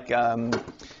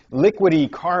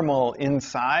liquidy caramel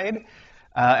inside.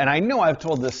 And I know I've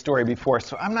told this story before,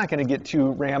 so I'm not going to get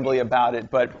too rambly about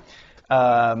it. But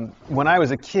when I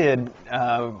was a kid,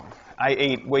 I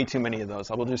ate way too many of those.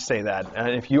 I will just say that. And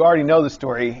if you already know the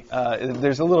story,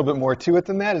 there's a little bit more to it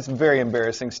than that. It's a very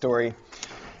embarrassing story.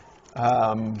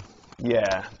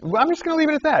 Yeah, well, I'm just going to leave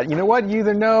it at that. You know what? You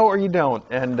either know or you don't.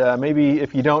 And maybe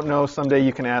if you don't know, someday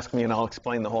you can ask me and I'll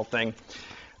explain the whole thing.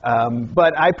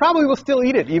 But I probably will still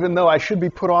eat it, even though I should be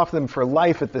put off them for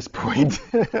life at this point.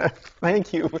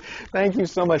 Thank you. Thank you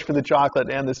so much for the chocolate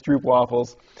and the Stroop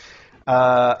waffles.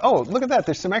 Oh, look at that.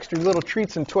 There's some extra little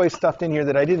treats and toys stuffed in here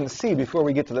that I didn't see before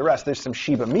we get to the rest. There's some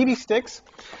Shiba meaty sticks.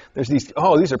 There's these,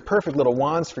 oh, these are perfect little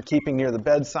wands for keeping near the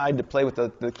bedside to play with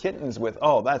the kittens with.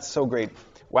 Oh, that's so great.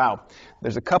 Wow.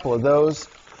 There's a couple of those.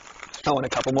 Oh, and a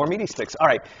couple more meaty sticks. All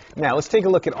right, now let's take a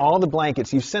look at all the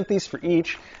blankets. You've sent these for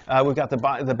each. We've got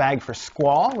the bag for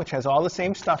Squall, which has all the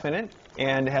same stuff in it,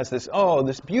 and it has this, oh,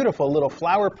 this beautiful little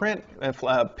flower print,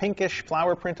 pinkish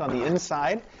flower print on the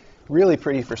inside. Really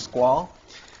pretty for Squall.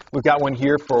 We've got one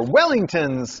here for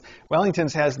Wellingtons.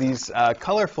 Wellingtons has these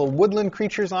colorful woodland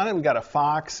creatures on it. We've got a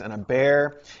fox and a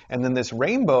bear, and then this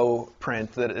rainbow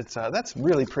print that's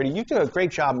really pretty. You do a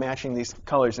great job matching these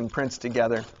colors and prints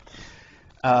together.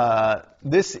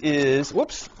 This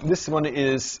one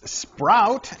is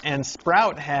Sprout, and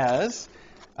Sprout has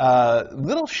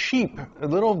little sheep,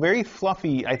 little very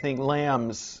fluffy, I think,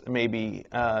 lambs, maybe,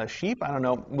 sheep, I don't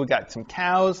know. We've got some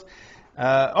cows.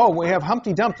 We have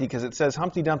Humpty Dumpty, because it says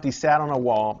Humpty Dumpty sat on a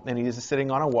wall, and he is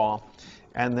sitting on a wall.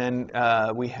 And then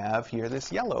we have here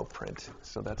this yellow print,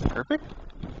 so that's perfect.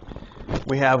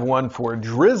 We have one for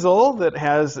Drizzle that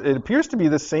has, it appears to be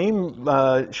the same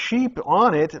sheep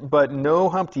on it, but no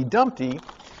Humpty Dumpty,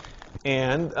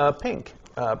 and a pink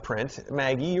print.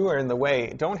 Maggie, you are in the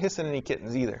way. Don't hiss at any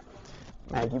kittens either.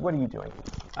 Maggie, what are you doing?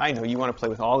 I know, you want to play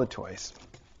with all the toys.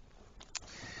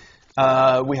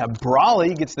 We have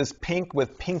Brawly, gets this pink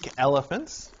with pink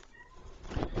elephants.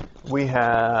 We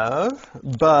have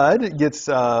Bud, gets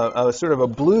a sort of a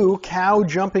blue cow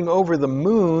jumping over the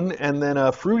moon, and then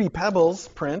a Fruity Pebbles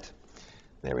print.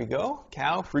 There we go,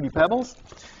 cow, Fruity Pebbles.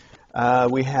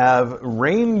 We have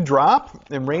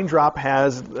Raindrop, and Raindrop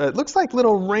has, it looks like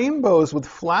little rainbows with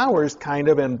flowers, kind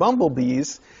of, and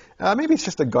bumblebees. Maybe it's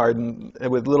just a garden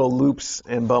with little loops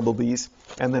and bumblebees.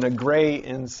 And then a gray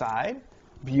inside.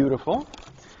 Beautiful.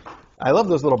 I love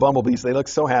those little bumblebees. They look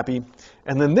so happy.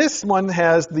 And then this one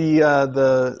has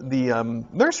the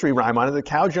nursery rhyme on it. The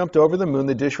cow jumped over the moon,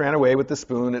 the dish ran away with the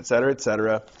spoon, etc.,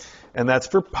 etc. And that's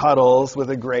for Puddles with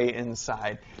a gray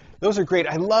inside. Those are great.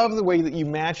 I love the way that you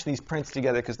match these prints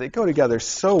together because they go together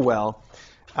so well.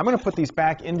 I'm going to put these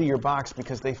back into your box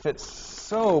because they fit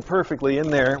so perfectly in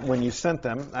there when you sent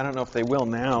them. I don't know if they will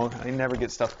now. I never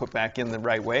get stuff put back in the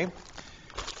right way.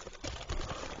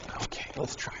 Okay,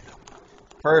 let's try them.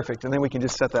 Perfect. And then we can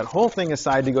just set that whole thing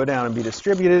aside to go down and be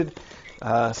distributed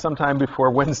sometime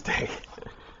before Wednesday.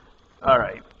 All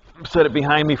right. Set it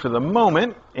behind me for the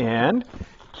moment and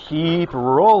keep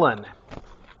rolling.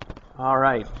 All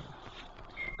right.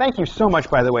 Thank you so much,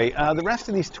 by the way. The rest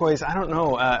of these toys, I don't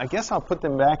know. I guess I'll put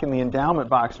them back in the endowment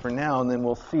box for now, and then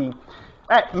we'll see.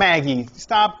 Hey, Maggie,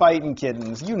 stop biting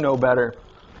kittens. You know better.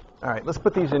 All right, let's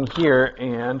put these in here,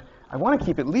 and I want to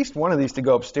keep at least one of these to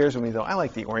go upstairs with me, though. I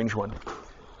like the orange one.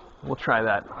 We'll try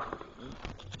that.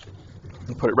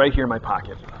 And put it right here in my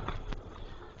pocket.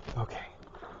 Okay.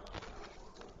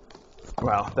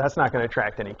 Well, that's not going to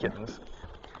attract any kittens.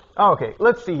 Okay,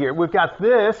 let's see here. We've got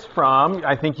this from,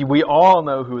 I think we all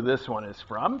know who this one is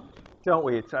from, don't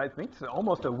we? I think it's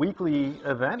almost a weekly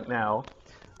event now.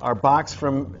 Our box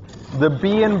from the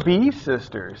B&B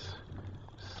sisters.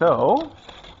 So,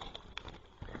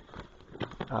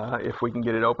 if we can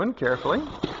get it open carefully.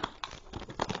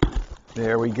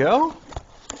 There we go.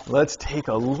 Let's take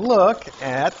a look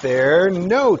at their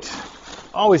note.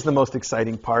 Always the most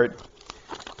exciting part.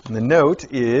 And the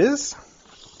note is...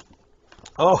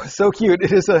 Oh, so cute.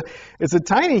 It's a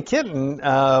tiny kitten.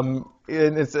 And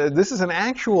this is an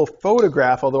actual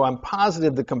photograph, although I'm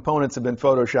positive the components have been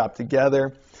photoshopped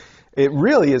together. It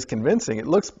really is convincing. It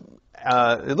looks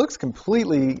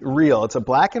completely real. It's a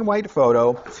black and white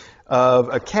photo of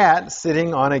a cat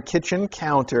sitting on a kitchen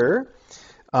counter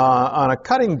on a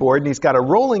cutting board, and he's got a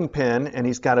rolling pin, and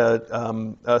he's got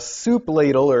a soup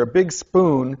ladle or a big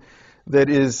spoon that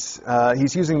is,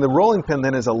 he's using the rolling pin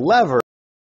then as a lever.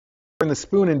 Turn the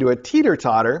spoon into a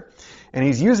teeter-totter, and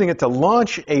he's using it to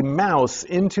launch a mouse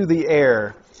into the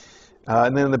air.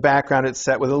 And then in the background, it's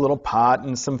set with a little pot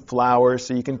and some flowers,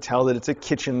 so you can tell that it's a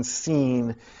kitchen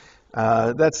scene.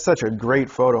 That's such a great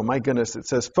photo. My goodness, it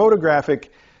says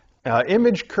photographic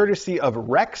image courtesy of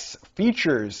Rex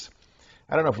Features.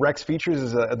 I don't know if Rex Features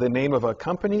is the name of a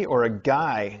company or a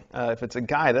guy. If it's a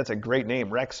guy, that's a great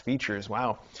name, Rex Features.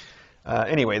 Wow.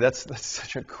 Anyway, that's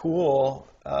such a cool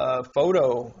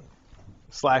photo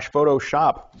 /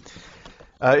 Photoshop.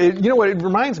 You know what it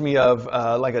reminds me of?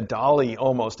 Like a dolly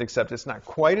almost, except it's not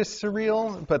quite as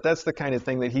surreal, but that's the kind of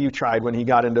thing that he tried when he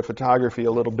got into photography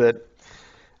a little bit.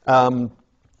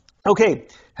 Okay,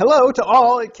 hello to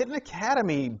all at Kitten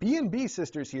Academy. B&B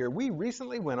Sisters here. We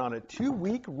recently went on a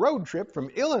 2-week road trip from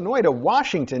Illinois to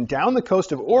Washington, down the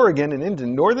coast of Oregon, and into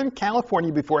Northern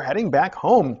California before heading back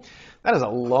home. That is a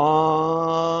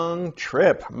long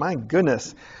trip. My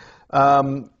goodness.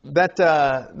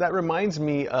 That reminds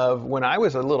me of when I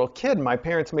was a little kid. My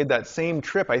parents made that same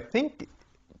trip, I think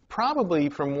probably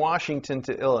from Washington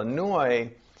to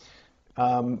Illinois.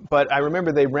 But I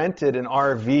remember they rented an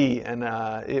RV, and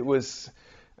it was,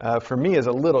 for me as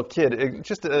a little kid,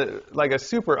 just like a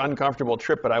super uncomfortable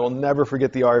trip, but I will never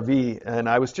forget the RV, and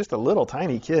I was just a little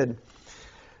tiny kid.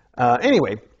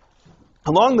 Anyway,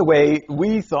 along the way,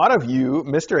 we thought of you,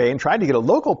 Mr. A, and tried to get a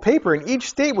local paper in each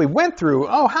state we went through.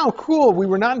 Oh, how cool. We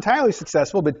were not entirely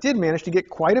successful, but did manage to get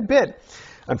quite a bit.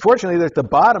 Unfortunately, they're at the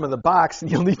bottom of the box,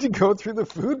 and you'll need to go through the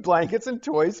food, blankets, and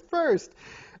toys first.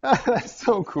 That's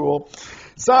so cool.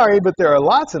 Sorry, but there are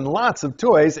lots and lots of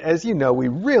toys. As you know, we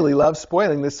really love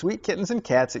spoiling the sweet kittens and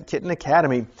cats at Kitten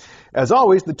Academy. As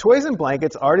always, the toys and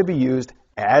blankets are to be used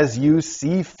as you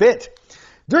see fit.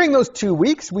 During those 2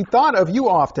 weeks, we thought of you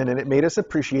often, and it made us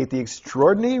appreciate the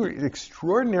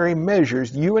extraordinary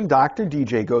measures you and Dr.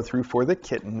 DJ go through for the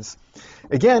kittens.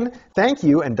 Again, thank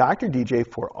you and Dr. DJ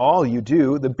for all you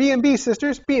do. The B&B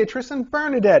sisters, Beatrice and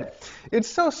Bernadette. It's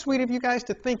so sweet of you guys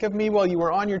to think of me while you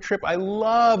were on your trip. I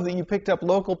love that you picked up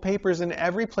local papers in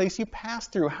every place you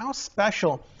passed through. How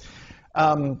special.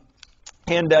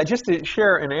 And just to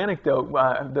share an anecdote,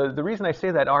 the reason I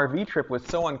say that RV trip was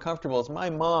so uncomfortable is my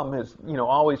mom has,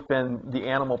 always been the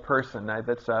animal person.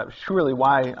 That's surely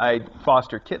why I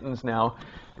foster kittens now,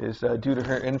 is due to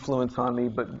her influence on me.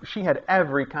 But she had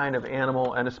every kind of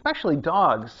animal, and especially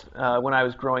dogs, when I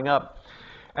was growing up.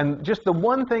 And just the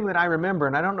one thing that I remember,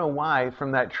 and I don't know why,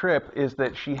 from that trip, is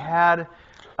that she had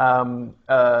in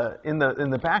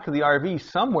the back of the RV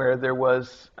somewhere there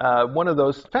was one of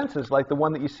those fences, like the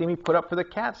one that you see me put up for the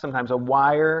cats sometimes, a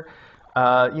wire,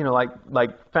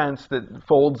 like fence that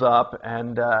folds up.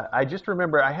 And I just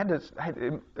remember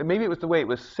maybe it was the way it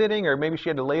was sitting, or maybe she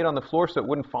had to lay it on the floor so it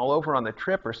wouldn't fall over on the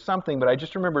trip or something. But I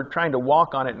just remember trying to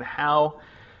walk on it and how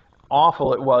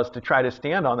awful it was to try to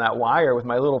stand on that wire with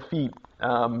my little feet.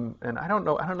 And I don't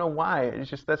know why.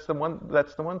 It's just that's the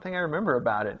one thing I remember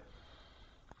about it.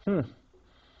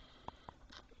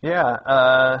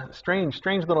 Yeah, strange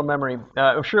little memory.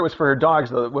 I'm sure it was for her dogs,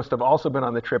 though. It must have also been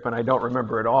on the trip, and I don't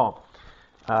remember at all.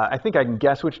 I think I can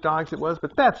guess which dogs it was,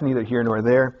 but that's neither here nor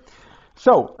there.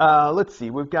 So let's see.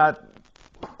 We've got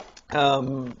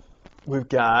a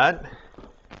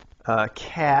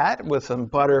cat with some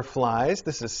butterflies.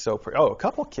 This is so pretty. Oh, a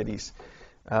couple kitties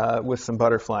with some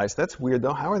butterflies. That's weird,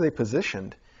 though. How are they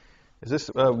positioned? Is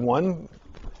this one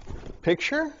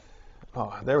picture?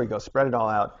 Oh, there we go. Spread it all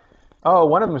out. Oh,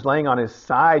 one of them is laying on his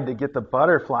side to get the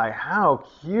butterfly. How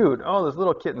cute. Oh, those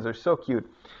little kittens are so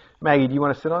cute. Maggie, do you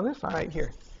want to sit on this? All right,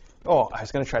 here. Oh, I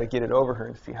was going to try to get it over her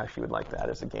and see how she would like that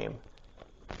as a game.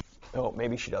 Oh,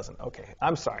 maybe she doesn't. Okay.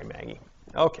 I'm sorry, Maggie.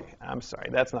 Okay, I'm sorry.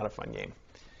 That's not a fun game.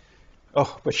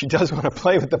 Oh, but she does want to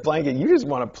play with the blanket. You just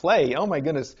want to play. Oh, my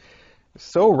goodness.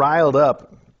 So riled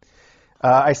up.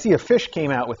 I see a fish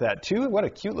came out with that, too. What a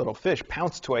cute little fish.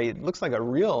 Pounce toy. It looks like a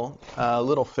real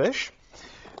little fish.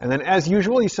 And then, as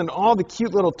usual, you send all the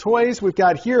cute little toys. We've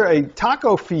got here a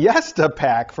Taco Fiesta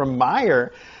pack from Meijer.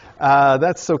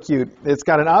 That's so cute. It's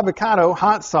got an avocado,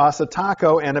 hot sauce, a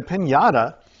taco, and a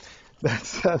piñata.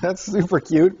 That's super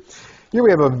cute. Here we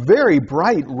have a very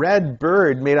bright red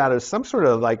bird made out of some sort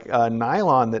of like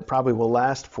nylon that probably will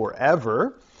last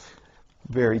forever.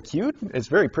 Very cute. It's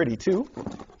very pretty, too.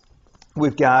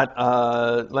 We've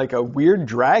got like a weird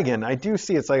dragon. I do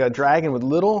see it's like a dragon with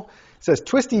little, it says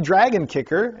Twisty Dragon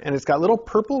Kicker, and it's got little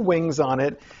purple wings on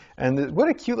it. And what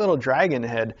a cute little dragon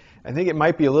head. I think it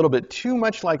might be a little bit too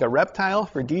much like a reptile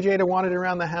for DJ to want it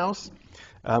around the house.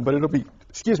 But it'll be,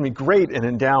 great in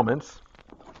endowments.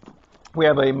 We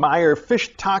have a Meijer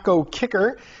fish taco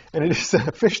kicker, and it is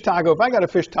a fish taco. If I got a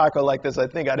fish taco like this, I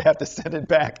think I'd have to send it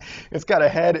back. It's got a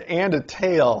head and a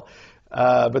tail,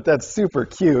 but that's super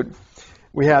cute.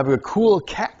 We have a cool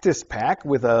cactus pack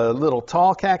with a little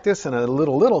tall cactus and a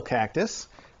little cactus.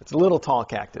 It's a little tall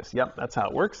cactus. Yep, that's how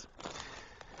it works.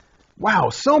 Wow,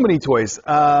 so many toys.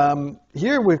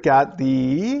 Here we've got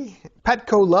the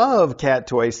Petco Love cat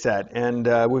toy set,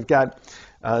 and we've got,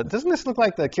 doesn't this look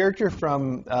like the character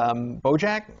from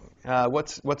BoJack?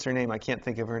 What's her name? I can't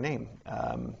think of her name.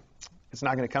 It's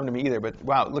not going to come to me either, but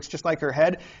wow, it looks just like her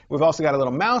head. We've also got a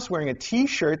little mouse wearing a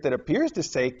T-shirt that appears to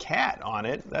say cat on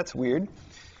it. That's weird.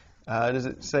 Does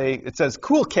it say? It says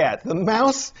 "Cool Cat." The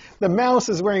mouse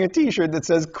is wearing a T-shirt that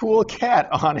says "Cool Cat"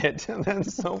 on it.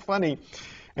 That's so funny.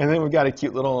 And then we've got a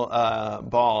cute little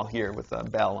ball here with a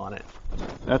bell on it.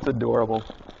 That's adorable.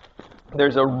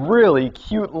 There's a really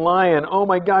cute lion. Oh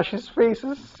my gosh, his face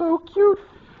is so cute.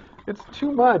 It's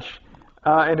too much.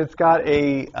 And it's got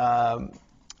a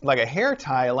like a hair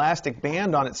tie elastic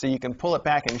band on it, so you can pull it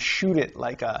back and shoot it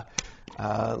like a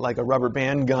rubber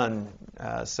band gun.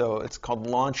 So it's called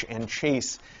Launch and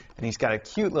Chase. And he's got a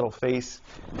cute little face.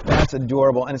 That's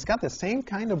adorable. And it's got the same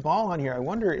kind of ball on here. I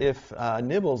wonder if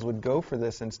Nibbles would go for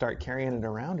this and start carrying it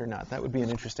around or not. That would be an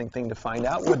interesting thing to find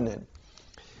out, wouldn't it?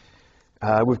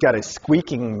 We've got a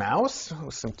squeaking mouse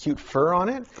with some cute fur on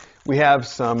it. We have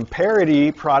some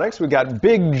parody products. We've got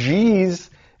Big G's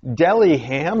deli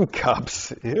ham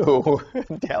cups. Ew,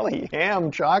 deli ham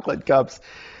chocolate cups.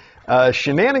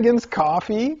 Shenanigans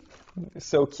coffee.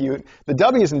 So cute. The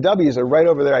W's and W's are right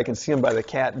over there. I can see them by the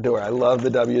cat door. I love the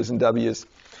W's and W's.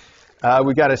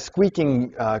 We've got a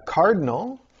squeaking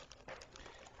cardinal.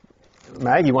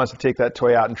 Maggie wants to take that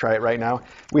toy out and try it right now.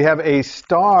 We have a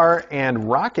star and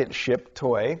rocket ship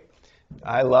toy.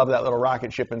 I love that little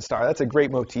rocket ship and star. That's a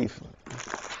great motif.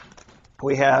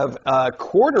 We have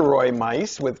corduroy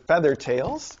mice with feather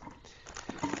tails.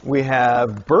 We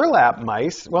have burlap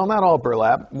mice. Well, not all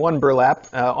burlap. One burlap,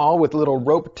 all with little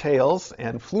rope tails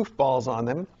and floof balls on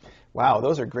them. Wow,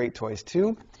 those are great toys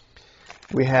too.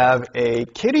 We have a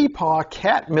kitty paw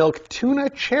cat milk tuna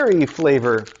cherry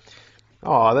flavor.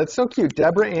 Oh, that's so cute.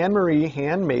 Deborah Ann Marie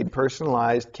handmade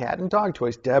personalized cat and dog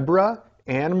toys.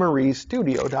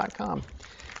 DeborahAnnMarieStudio.com.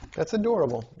 That's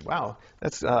adorable. Wow,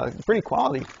 that's pretty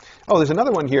quality. Oh, there's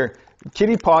another one here.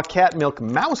 Kitty paw cat milk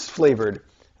mouse flavored.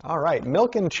 All right,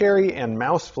 milk and cherry and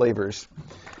mouse flavors.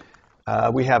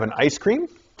 We have an ice cream.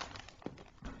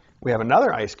 We have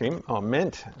another ice cream. Oh,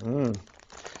 mint.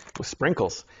 With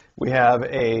sprinkles. We have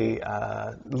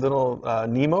a little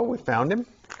Nemo. We found him.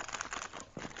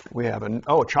 We have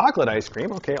chocolate ice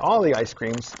cream. Okay, all the ice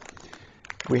creams.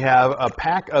 We have a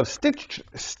pack of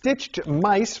stitched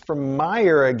mice from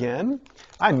Meyer again.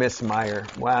 I miss Meyer.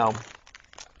 Wow.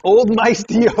 Old Mice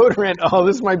deodorant. Oh,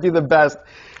 this might be the best.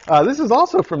 This is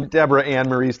also from Deborah Ann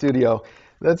Marie Studio.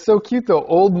 That's so cute, though.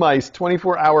 Old Mice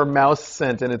 24-hour mouse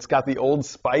scent, and it's got the Old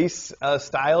Spice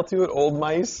style to it. Old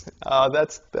Mice.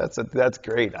 That's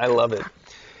great. I love it.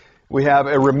 We have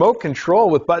a remote control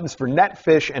with buttons for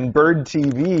Netfish and Bird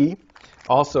TV,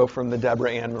 also from the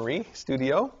Deborah Ann Marie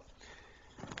Studio.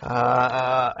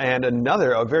 And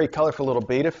a very colorful little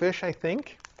beta fish, I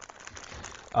think.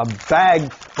 A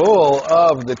bag full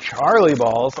of the Charlie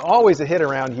balls, always a hit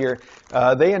around here.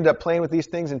 They end up playing with these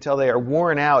things until they are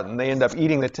worn out, and they end up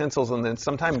eating the tinsels and then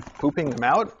sometimes pooping them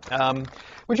out,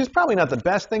 which is probably not the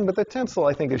best thing, but the tinsel,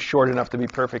 I think, is short enough to be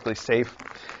perfectly safe.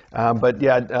 But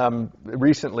yeah,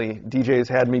 recently, DJ has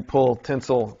had me pull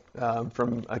tinsel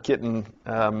from a kitten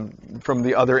from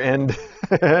the other end.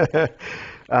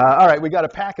 All right, we got a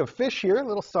pack of fish here,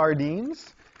 little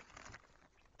sardines.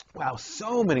 Wow,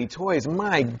 so many toys.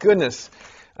 My goodness.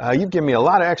 You've given me a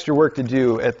lot of extra work to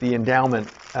do at the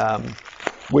endowment,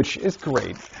 which is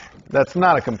great. That's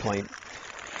not a complaint.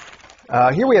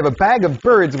 Here we have a bag of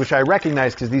birds, which I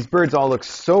recognize because these birds all look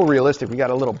so realistic. We got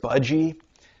a little budgie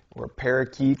or a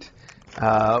parakeet.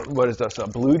 What is this, a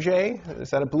blue jay? Is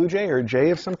that a blue jay or a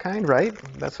jay of some kind, right?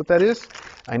 That's what that is?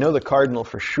 I know the cardinal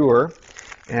for sure.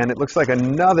 And it looks like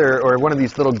another, or one of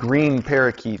these little green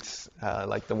parakeets,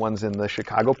 like the ones in the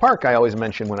Chicago Park I always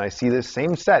mention when I see this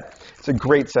same set. It's a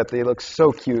great set. They look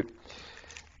so cute.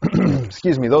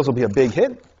 Excuse me, those will be a big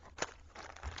hit.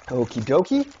 Okie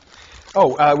dokie.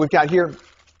 Oh, we've got here,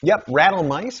 rattle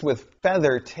mice with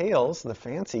feather tails, the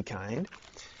fancy kind.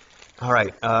 All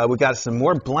right, we've got some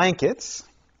more blankets.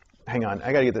 Hang on,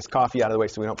 I got to get this coffee out of the way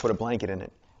so we don't put a blanket in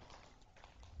it.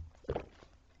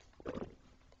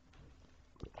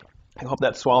 I hope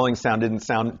that swallowing sound didn't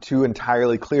sound too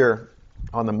entirely clear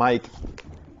on the mic,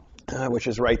 which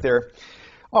is right there.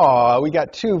 Oh, we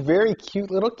got two very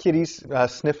cute little kitties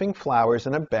sniffing flowers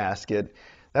in a basket.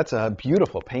 That's a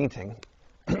beautiful painting.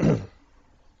 All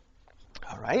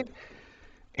right.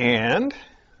 And,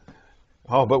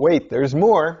 but wait, there's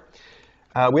more.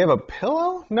 We have a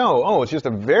pillow? No. Oh, it's just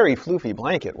a very floofy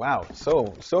blanket. Wow, so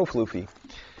floofy.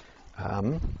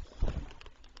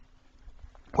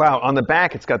 Wow, on the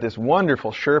back it's got this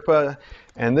wonderful Sherpa,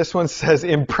 and this one says,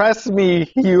 "Impress me,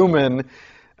 human."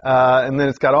 And then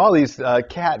it's got all these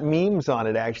cat memes on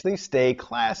it, actually. Stay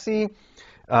classy.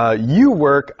 You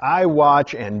work, I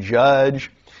watch and judge.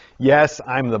 Yes,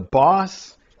 I'm the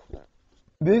boss.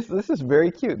 This is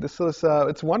very cute. This is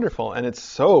it's wonderful, and it's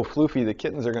so floofy. The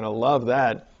kittens are going to love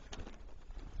that.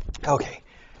 Okay.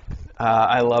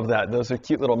 I love that. Those are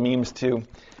cute little memes too.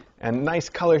 And nice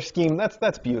color scheme.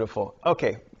 That's beautiful.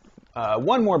 Okay.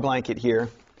 One more blanket here.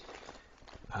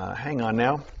 Hang on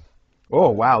now. Oh,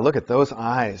 wow. Look at those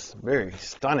eyes. Very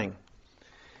stunning.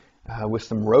 With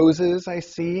some roses, I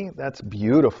see. That's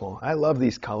beautiful. I love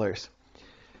these colors.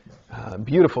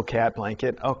 Beautiful cat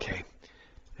blanket. Okay.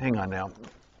 Hang on now.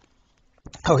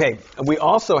 Okay. We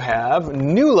also have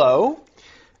Nulo.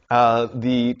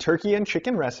 The turkey and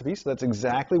chicken recipe, so that's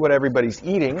exactly what everybody's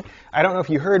eating. I don't know if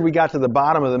you heard, we got to the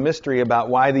bottom of the mystery about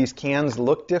why these cans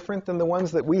look different than the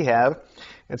ones that we have.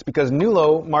 It's because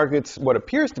Nulo markets what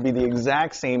appears to be the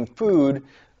exact same food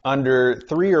under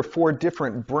 3 or 4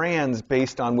 different brands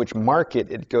based on which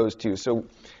market it goes to. So,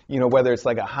 whether it's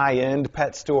like a high-end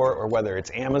pet store or whether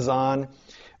it's Amazon,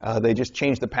 they just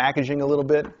changed the packaging a little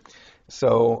bit.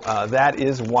 So that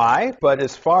is why, but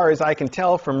as far as I can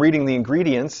tell from reading the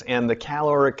ingredients and the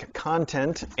caloric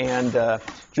content and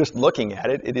just looking at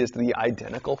it, it is the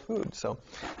identical food. So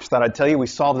just thought I'd tell you we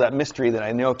solved that mystery that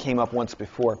I know came up once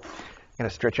before. I'm going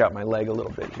to stretch out my leg a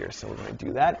little bit here, so we're going to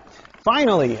do that.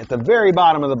 Finally, at the very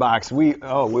bottom of the box,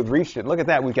 we've reached it. Look at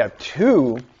that. We've got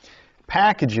 2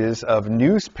 packages of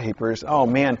newspapers. Oh,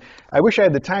 man, I wish I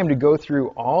had the time to go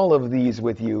through all of these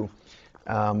with you.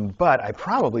 But I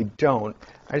probably don't.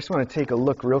 I just want to take a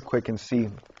look real quick and see,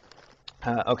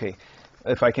 okay,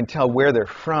 if I can tell where they're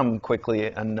from quickly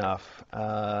enough.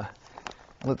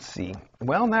 Let's see.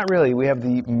 Well, not really. We have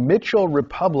the Mitchell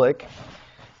Republic.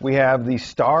 We have the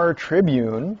Star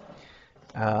Tribune.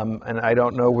 And I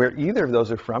don't know where either of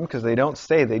those are from because they don't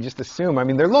say. They just assume. I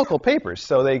mean, they're local papers,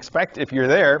 so they expect if you're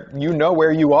there, you know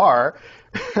where you are.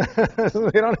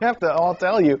 They don't have to all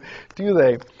tell you, do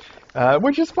they?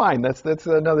 Which is fine. That's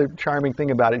another charming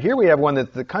thing about it. Here we have one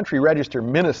that's the Country Register,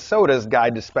 Minnesota's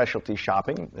Guide to Specialty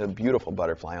Shopping. A beautiful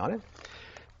butterfly on it.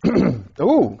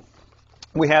 Ooh,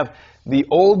 we have the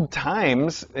Old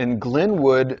Times in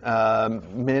Glenwood,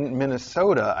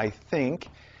 Minnesota, I think.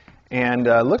 And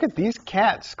look at these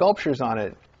cat sculptures on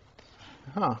it.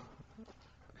 Huh.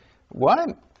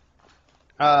 What?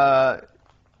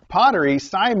 Pottery,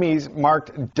 Siamese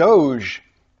marked Doge,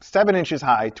 7 inches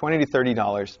high, $20 to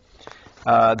 $30.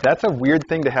 That's a weird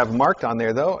thing to have marked on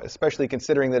there, though, especially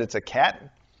considering that it's a cat.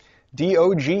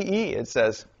 D-O-G-E, it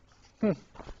says. Maybe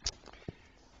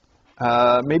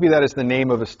that is the name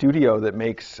of a studio that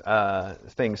makes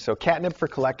things. So catnip for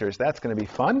collectors, that's going to be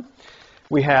fun.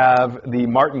 We have the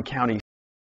Martin County,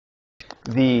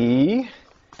 the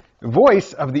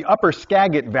voice of the Upper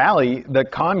Skagit Valley, the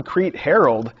Concrete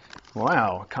Herald.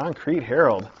 Wow, Concrete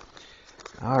Herald.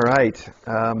 All right.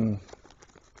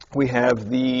 We have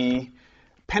the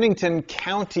Pennington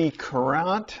County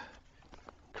Current?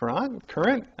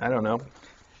 I don't know.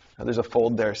 There's a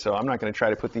fold there, so I'm not going to try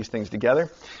to put these things together.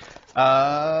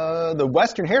 The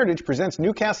Western Heritage presents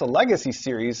Newcastle Legacy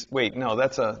Series. Wait, no,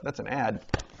 that's an ad.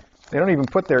 They don't even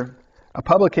put a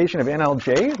publication of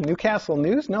NLJ, Newcastle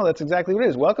News? No, that's exactly what it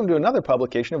is. Welcome to another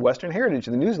publication of Western Heritage,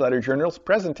 the newsletter journal's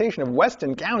presentation of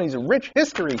Weston County's rich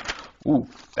history. Ooh,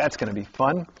 that's going to be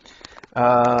fun.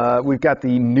 We've got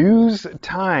the News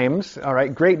Times. All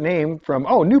right, great name from,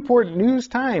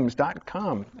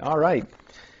 NewportNewsTimes.com. All right.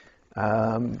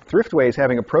 Thriftway is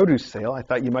having a produce sale. I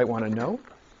thought you might want to know.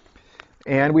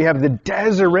 And we have the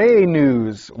Desiree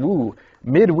News. Ooh,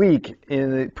 midweek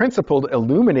in the principled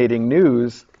illuminating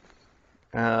news.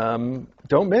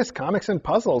 Don't miss comics and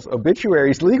puzzles,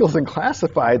 obituaries, legals, and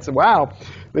classifieds. Wow,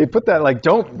 they put that like,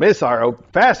 don't miss our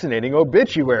fascinating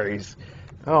obituaries.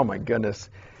 Oh my goodness.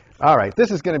 All right, this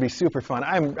is going to be super fun.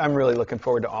 I'm really looking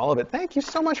forward to all of it. Thank you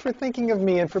so much for thinking of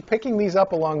me and for picking these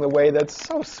up along the way. That's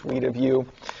so sweet of you.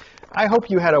 I hope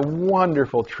you had a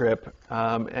wonderful trip,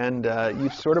 and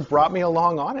you've sort of brought me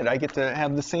along on it. I get to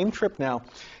have the same trip now,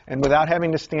 and without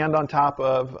having to stand on top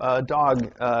of a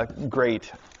dog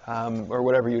grate, or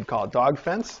whatever you'd call it. Dog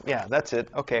fence? Yeah, that's it.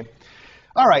 Okay.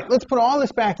 All right, let's put all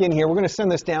this back in here. We're going to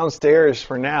send this downstairs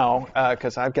for now,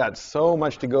 because I've got so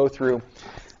much to go through.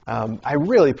 I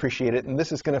really appreciate it, and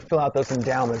this is going to fill out those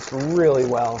endowments really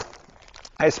well.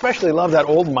 I especially love that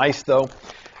old mice, though.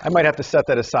 I might have to set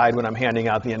that aside when I'm handing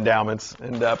out the endowments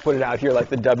and put it out here like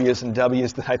the W's and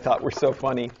W's that I thought were so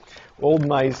funny. Old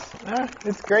mice.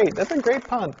 It's great. That's a great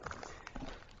pun.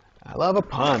 I love a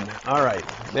pun. All right,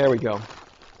 there we go.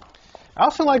 I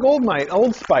also like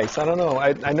Old Spice. I don't know.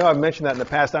 I know I've mentioned that in the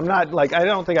past. I'm not like, I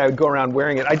don't think I would go around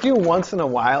wearing it. I do once in a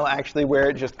while actually wear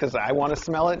it just because I want to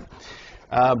smell it.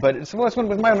 But it's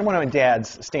one of my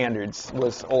dad's standards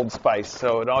was Old Spice,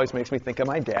 so it always makes me think of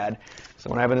my dad. So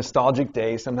when I have a nostalgic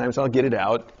day, sometimes I'll get it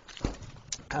out.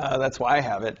 That's why I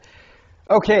have it.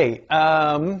 Okay,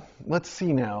 let's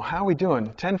see now. How are we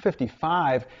doing?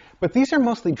 10:55. But these are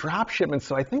mostly drop shipments,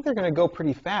 so I think they're going to go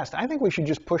pretty fast. I think we should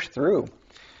just push through.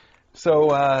 So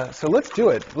let's do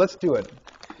it. Let's do it.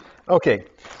 Okay,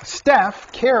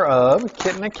 Steph, care of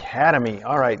Kitten Academy.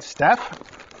 All right, Steph.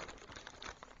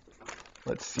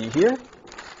 Let's see here.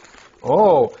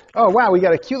 Oh, wow, we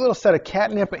got a cute little set of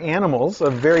catnip animals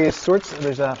of various sorts.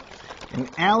 There's an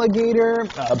alligator,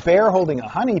 a bear holding a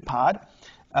honey pot,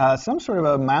 some sort of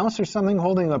a mouse or something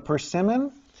holding a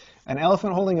persimmon, an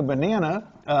elephant holding a banana.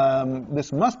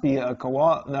 This must be a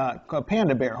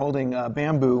panda bear holding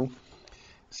bamboo.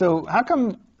 So how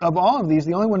come of all of these,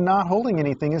 the only one not holding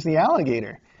anything is the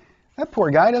alligator? That poor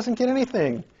guy doesn't get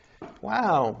anything.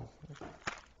 Wow.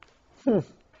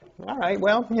 All right,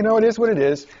 well, you know, it is what it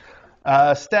is.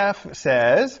 Steph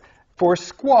says, for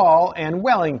Squall and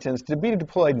Wellingtons to be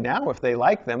deployed now if they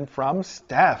like them, from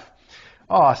Steph.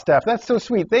 Oh, Steph, that's so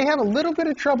sweet. They have a little bit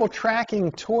of trouble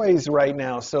tracking toys right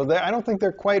now, so I don't think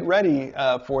they're quite ready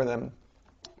for them.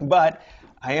 But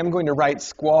I am going to write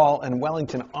Squall and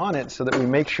Wellington on it so that we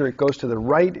make sure it goes to the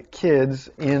right kids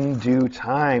in due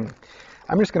time.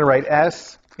 I'm just going to write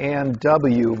S and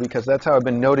W because that's how I've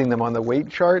been noting them on the weight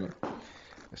chart.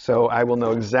 So I will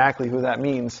know exactly who that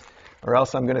means, or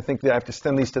else I'm going to think that I have to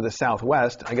send these to the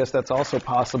Southwest. I guess that's also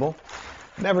possible.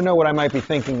 Never know what I might be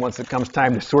thinking once it comes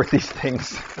time to sort these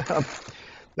things.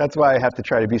 That's why I have to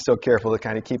try to be so careful to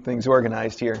kind of keep things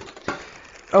organized here.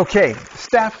 Okay,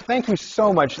 Steph, thank you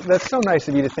so much. That's so nice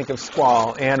of you to think of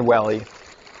Squall and Welly.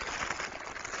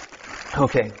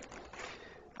 Okay.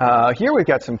 Here we've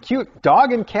got some cute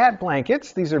dog and cat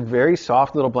blankets. These are very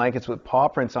soft little blankets with paw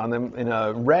prints on them in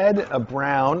a red, a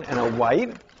brown, and a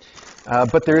white.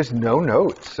 But there is no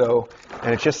note.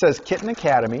 And it just says Kitten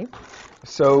Academy.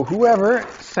 So whoever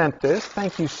sent this,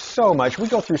 thank you so much. We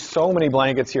go through so many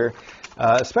blankets here,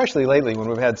 especially lately when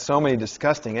we've had so many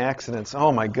disgusting accidents.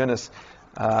 Oh my goodness.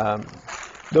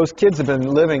 Those kids have been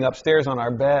living upstairs on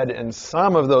our bed, and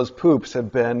some of those poops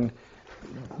have been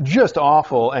just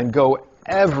awful and go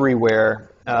everywhere.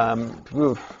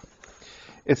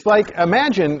 It's like,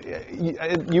 imagine,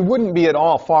 you wouldn't be at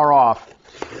all far off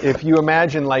if you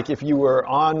imagine like if you were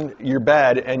on your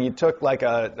bed and you took like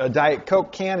a Diet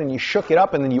Coke can and you shook it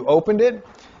up and then you opened it.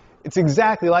 It's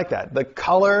exactly like that. The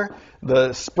color,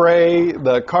 the spray,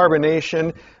 the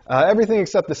carbonation, everything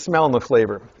except the smell and the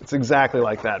flavor. It's exactly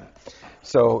like that.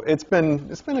 So it's been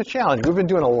a challenge. We've been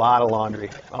doing a lot of laundry.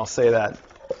 I'll say that.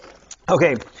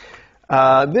 Okay.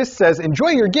 This says,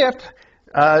 enjoy your gift.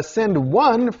 Send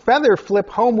one feather flip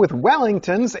home with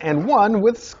Wellingtons and one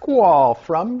with Squall,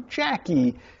 from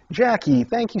Jackie. Jackie,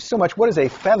 thank you so much. What is a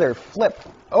feather flip?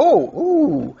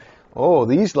 Oh,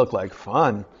 these look like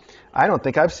fun. I don't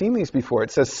think I've seen these before.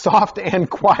 It says soft and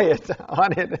quiet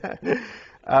on it.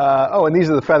 And these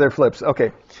are the feather flips.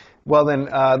 Okay. Well then,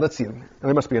 let's see.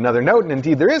 There must be another note, and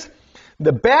indeed there is.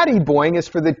 The baddie boing is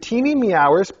for the Teeny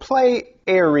Meowers play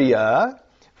area,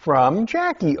 from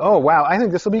Jackie. Oh, wow. I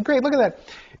think this will be great. Look at that.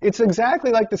 It's exactly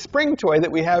like the spring toy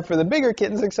that we have for the bigger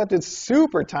kittens, except it's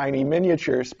super tiny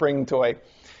miniature spring toy.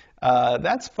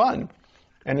 That's fun.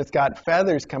 And it's got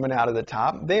feathers coming out of the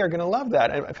top. They are going to love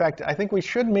that. In fact, I think we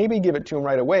should maybe give it to them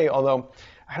right away, although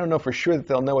I don't know for sure that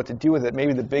they'll know what to do with it.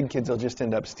 Maybe the big kids will just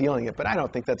end up stealing it, but I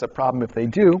don't think that's a problem if they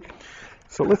do.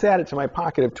 So let's add it to my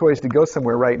pocket of toys to go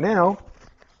somewhere right now.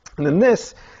 And then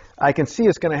this, I can see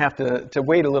it's going to have to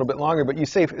wait a little bit longer, but you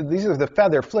say, these are the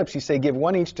feather flips. You say give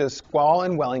one each to Squall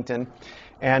and Wellington.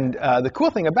 And the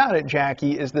cool thing about it,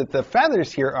 Jackie, is that the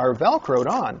feathers here are Velcroed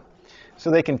on.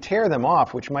 So they can tear them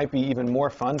off, which might be even more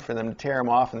fun for them to tear them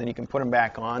off, and then you can put them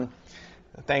back on.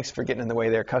 Thanks for getting in the way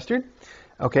there, Custard.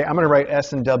 Okay, I'm going to write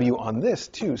S and W on this,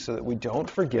 too, so that we don't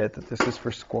forget that this is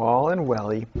for Squall and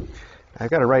Welly.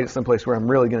 I've got to write it someplace where I'm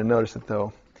really going to notice it,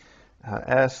 though.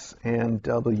 S and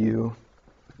W.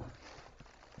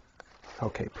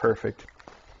 Okay, perfect.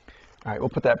 All right, we'll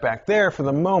put that back there for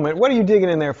the moment. What are you digging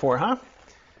in there for, huh?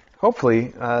 Hopefully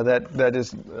that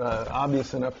is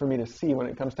obvious enough for me to see when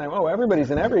it comes time. Oh, everybody's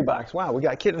in every box. Wow, we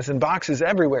got kittens in boxes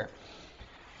everywhere.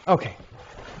 Okay.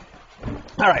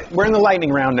 All right, we're in the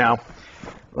lightning round now.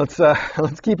 Let's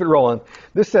keep it rolling.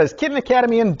 This says Kitten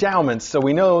Academy Endowments, so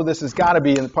we know this has got to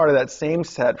be part of that same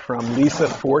set from Lisa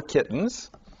for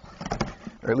Kittens.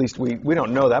 Or at least we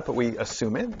don't know that, but we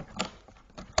assume it.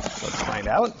 Let's find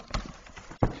out.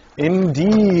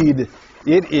 Indeed,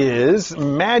 it is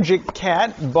Magic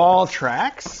Cat Ball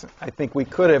Tracks. I think we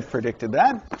could have predicted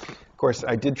that. Of course,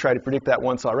 I did try to predict that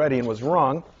once already and was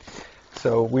wrong.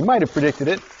 So we might have predicted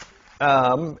it.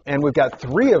 And we've got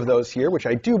 3 of those here, which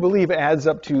I do believe adds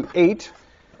up to 8.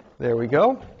 There we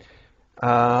go.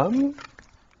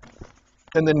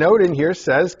 And the note in here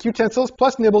says, Qtensils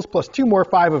plus nibbles plus 2 more,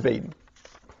 5 of 8.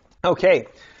 Okay,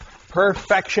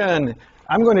 perfection.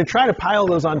 I'm going to try to pile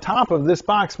those on top of this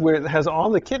box where it has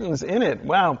all the kittens in it.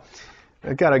 Wow.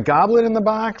 I've got a goblet in the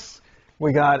box.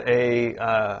 We got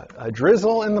a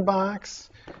drizzle in the box.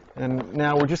 And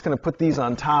now we're just going to put these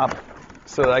on top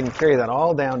so that I can carry that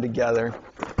all down together.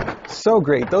 So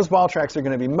great. Those ball tracks are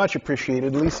going to be much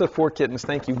appreciated. Lisa, 4 kittens,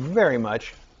 thank you very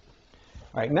much.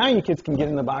 All right, now you kids can get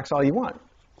in the box all you want.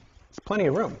 There's plenty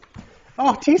of room.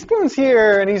 Oh, Teaspoon's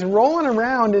here, and he's rolling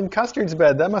around in Custard's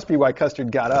bed. That must be why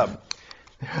Custard got up.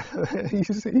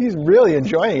 he's really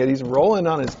enjoying it. He's rolling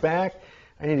on his back.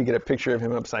 I need to get a picture of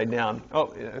him upside down.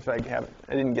 Oh, if I have it.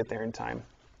 I didn't get there in time.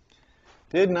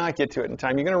 Did not get to it in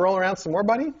time. You going to roll around some more,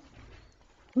 buddy?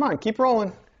 Come on, keep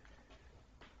rolling.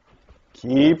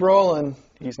 Keep rolling.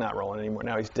 He's not rolling anymore.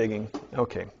 Now he's digging.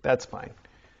 Okay, that's fine.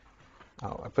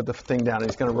 Oh, I put the thing down and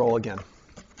he's going to roll again.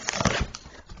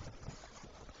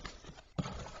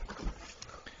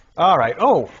 All right.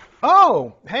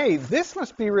 Oh, hey, this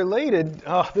must be related.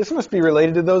 Oh, this must be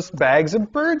related to those bags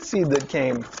of birdseed that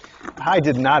came. I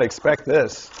did not expect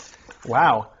this.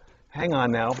 Wow. Hang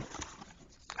on now.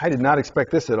 I did not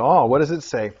expect this at all. What does it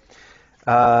say?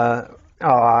 So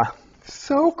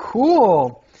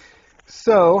cool.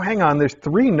 So, hang on. There's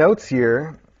 3 notes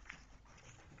here.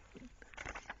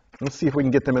 Let's see if we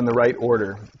can get them in the right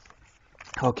order.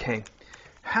 Okay.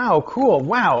 How cool.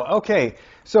 Wow. Okay.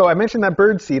 So I mentioned that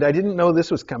bird seed. I didn't know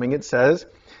this was coming. It says,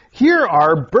 here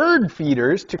are bird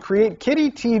feeders to create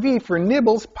kitty TV for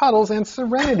Nibbles, Puddles, and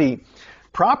Serenity.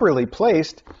 Properly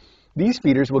placed, these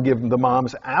feeders will give the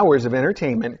moms hours of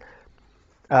entertainment.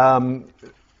 Niobe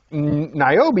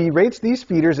rates these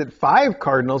feeders at 5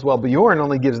 cardinals, while Bjorn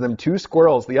only gives them 2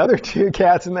 squirrels. The other 2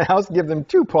 cats in the house give them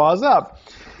 2 paws up.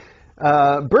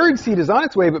 Birdseed is on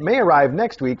its way, but may arrive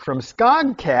next week from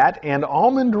Skog Cat and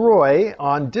Almond Roy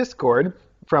on Discord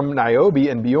from Niobe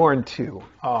and Bjorn too.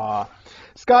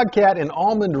 Skog Cat and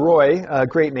Almond Roy,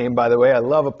 great name by the way. I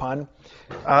love a pun.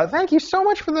 Thank you so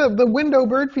much for the window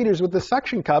bird feeders with the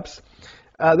suction cups.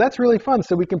 That's really fun.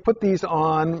 So we can put these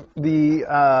on the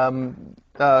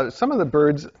some of the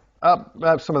birds up.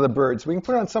 Some of the birds. We can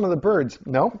put it on some of the birds.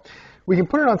 No, we can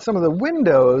put it on some of the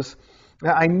windows.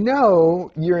 Now, I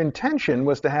know your intention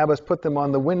was to have us put them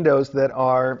on the windows that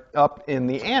are up in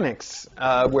the annex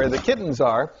where the kittens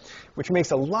are, which makes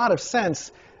a lot of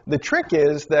sense. The trick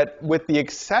is that with the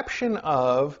exception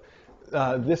of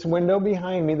this window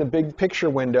behind me, the big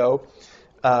picture window,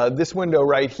 this window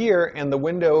right here, and the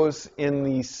windows in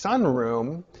the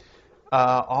sunroom,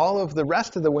 all of the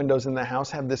rest of the windows in the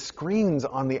house have the screens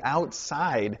on the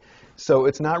outside. So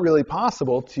it's not really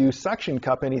possible to suction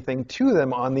cup anything to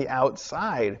them on the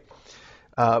outside.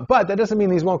 But that doesn't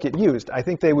mean these won't get used. I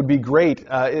think they would be great.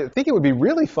 I think it would be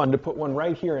really fun to put one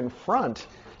right here in front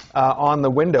on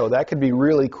the window. That could be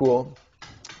really cool.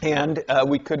 And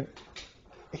we could...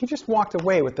 He just walked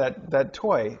away with that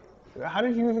toy. How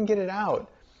did you even get it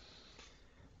out?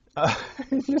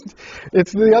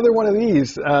 It's the other one of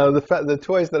these, the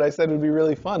toys that I said would be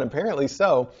really fun. Apparently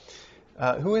so.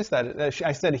 Who is that?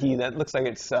 I said he. That looks like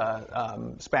it's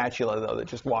Spatula, though, that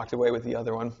just walked away with the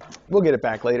other one. We'll get it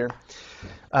back later.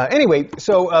 Anyway,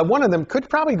 so one of them could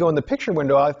probably go in the picture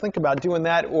window. I think about doing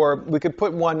that, or we could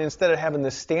put one, instead of having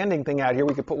this standing thing out here,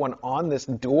 we could put one on this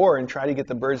door and try to get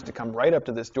the birds to come right up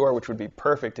to this door, which would be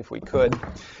perfect if we could.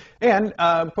 And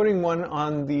putting one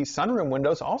on the sunroom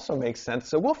windows also makes sense.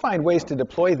 So we'll find ways to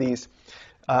deploy these.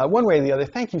 One way or the other.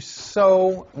 Thank you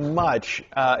so much.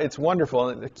 It's wonderful.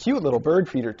 And a cute little bird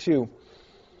feeder, too.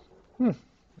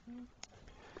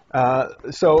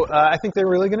 So I think they're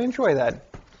really going to enjoy that.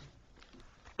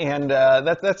 And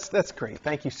that's great.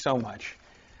 Thank you so much.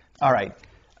 All right.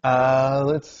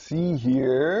 Let's see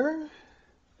here.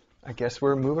 I guess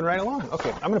we're moving right along.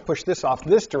 Okay, I'm going to push this off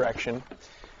this direction.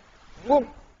 Whoop.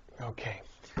 Okay.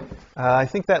 I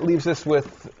think that leaves us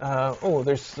with,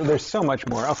 there's so much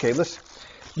more. Okay,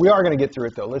 we are going to get through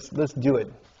it, though. Let's do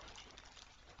it.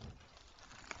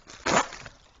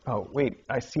 Oh, wait.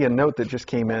 I see a note that just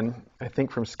came in, I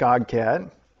think from Skog Cat.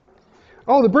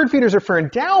 Oh, the bird feeders are for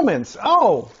endowments.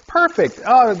 Oh, perfect.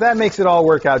 Oh, that makes it all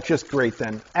work out just great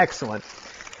then. Excellent.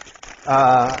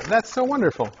 That's so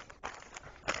wonderful.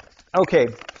 Okay.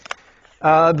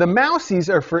 The mousies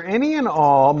are for any and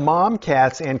all mom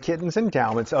cats and kittens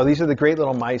endowments. Oh, these are the great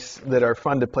little mice that are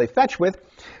fun to play fetch with.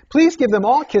 Please give them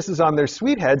all kisses on their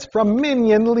sweet heads from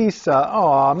Minion Lisa.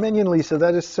 Aw, Minion Lisa,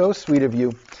 that is so sweet of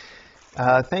you.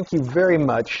 Thank you very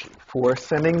much for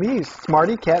sending these.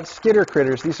 Smarty Cat Skitter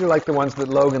Critters. These are like the ones that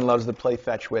Logan loves to play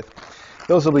fetch with.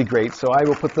 Those will be great. So I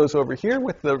will put those over here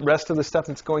with the rest of the stuff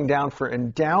that's going down for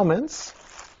endowments.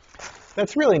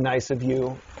 That's really nice of you.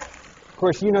 Of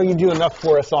course, you know you do enough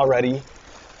for us already.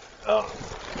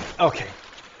 Okay.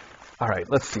 All right,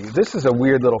 let's see. This is a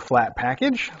weird little flat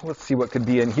package. Let's see what could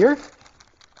be in here.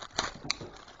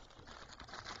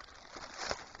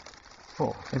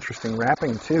 Oh, interesting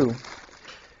wrapping, too.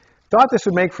 Thought this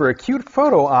would make for a cute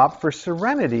photo op for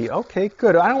Serenity. Okay,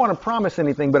 good. I don't want to promise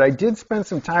anything, but I did spend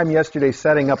some time yesterday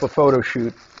setting up a photo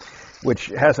shoot, which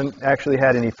hasn't actually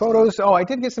had any photos. Oh, I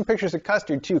did get some pictures of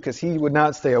Custard, too, because he would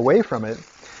not stay away from it.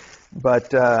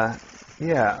 But,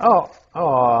 yeah.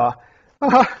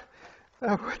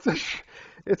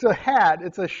 It's a hat.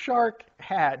 It's a shark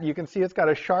hat. You can see it's got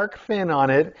a shark fin on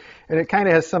it, and it kind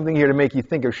of has something here to make you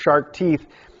think of shark teeth.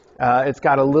 It's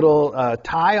got a little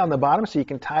tie on the bottom so you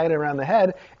can tie it around the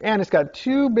head, and it's got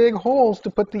two big holes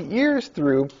to put the ears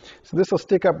through. So this will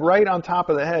stick up right on top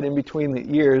of the head in between the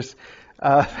ears.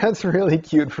 That's really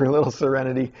cute for little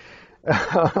Serenity.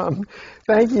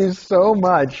 Thank you so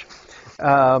much.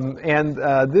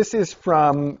 This is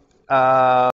from,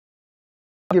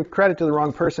 give credit to the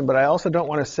wrong person, but I also don't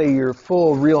want to say your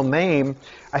full real name.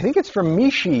 I think it's from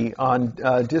Mishi on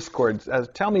Discord.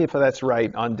 Tell me if that's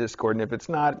right on Discord, and if it's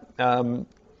not, I don't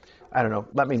know,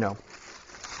 let me know.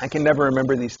 I can never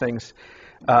remember these things.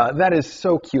 That is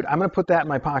so cute. I'm going to put that in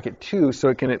my pocket too, so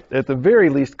it can at the very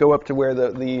least go up to where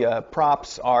the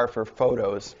props are for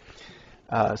photos.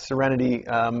 Serenity.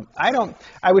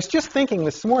 I was just thinking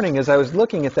this morning as I was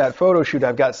looking at that photo shoot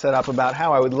I've got set up about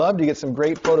how I would love to get some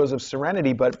great photos of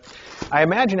Serenity, but I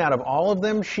imagine out of all of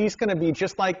them, she's going to be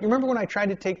just like, you remember when I tried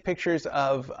to take pictures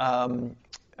of,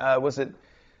 was it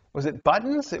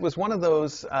Buttons? It was one of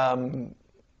those,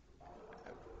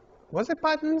 was it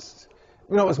Buttons?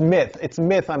 No, it was Myth. It's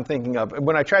Myth I'm thinking of.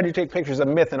 When I tried to take pictures of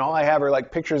Myth, and all I have are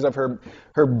like pictures of her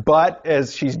butt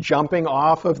as she's jumping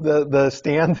off of the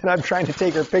stand that I'm trying to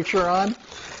take her picture on.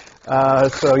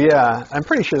 So yeah, I'm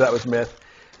pretty sure that was Myth.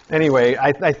 Anyway,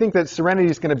 I think that Serenity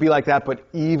is going to be like that, but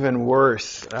even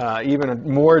worse, even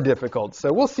more difficult.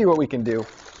 So we'll see what we can do.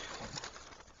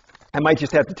 I might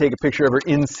just have to take a picture of her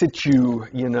in situ,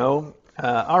 you know.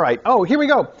 All right. Oh, here we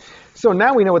go. So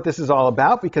now we know what this is all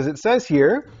about because it says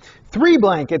here, 3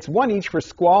 blankets, 1 each for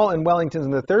Squall and Wellingtons,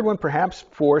 and the third one perhaps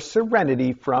for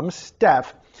Serenity from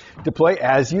Steph. Deploy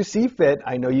as you see fit.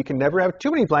 I know you can never have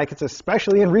too many blankets,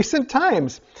 especially in recent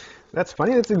times. That's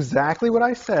funny. That's exactly what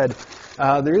I said.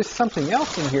 There is something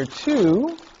else in here,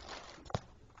 too.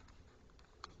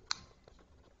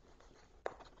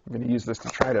 I'm going to use this to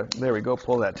try to, there we go,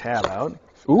 pull that tab out.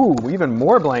 Ooh, even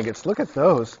more blankets. Look at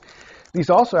those. These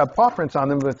also have paw prints on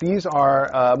them, but these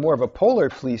are more of a polar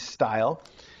fleece style.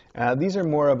 These are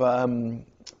more of a,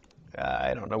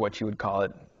 I don't know what you would call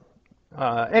it.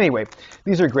 Anyway,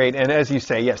 these are great. And as you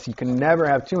say, yes, you can never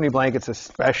have too many blankets,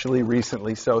 especially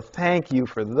recently. So thank you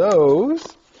for those.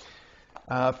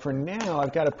 For now,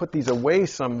 I've got to put these away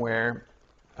somewhere.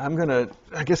 I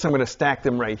guess I'm going to stack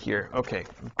them right here. Okay.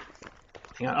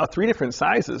 Hang on. Oh, 3 different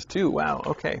sizes, too. Wow.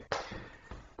 Okay.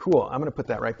 Cool. I'm going to put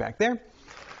that right back there.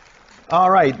 All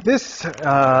right, this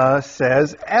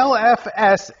says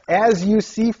LFS as you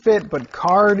see fit, but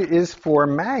card is for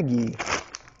Maggie.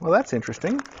 Well, that's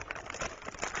interesting.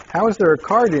 How is there a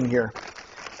card in here?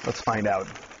 Let's find out.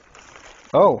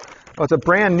 Oh, it's a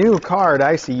brand new card.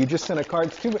 I see. You just sent a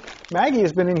card. Maggie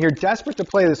has been in here desperate to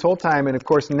play this whole time, and of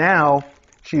course now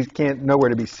she can't nowhere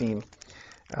to be seen.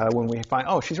 When we find,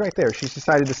 oh, she's right there. She's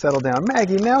decided to settle down.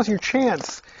 Maggie, now's your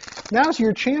chance. Now's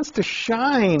your chance to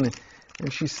shine.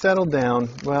 And she's settled down.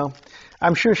 Well,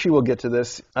 I'm sure she will get to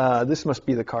this. This must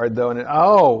be the card, though. And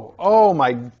oh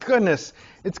my goodness.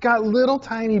 It's got little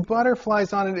tiny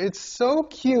butterflies on it. It's so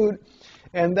cute.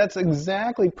 And that's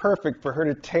exactly perfect for her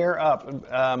to tear up.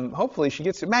 Hopefully she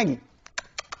gets to. Maggie,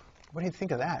 what do you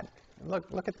think of that?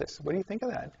 Look at this. What do you think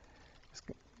of that?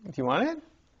 Do you want it?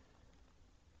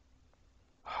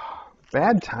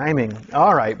 Bad timing.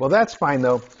 All right. Well, that's fine,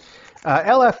 though.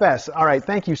 LFS, all right,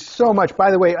 thank you so much.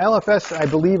 By the way, LFS, I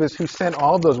believe, is who sent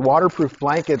all of those waterproof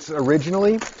blankets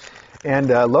originally. And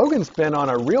Logan's been on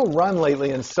a real run lately,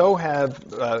 and so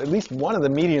have at least one of the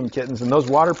medium kittens, and those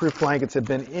waterproof blankets have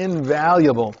been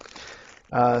invaluable.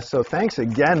 So thanks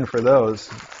again for those.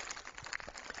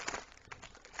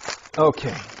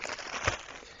 Okay.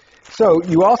 So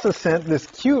you also sent this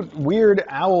cute, weird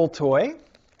owl toy.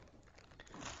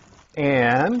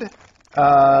 And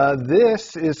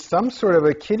this is some sort of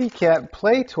a kitty cat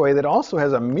play toy that also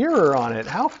has a mirror on it.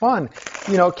 How fun.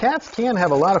 You know, cats can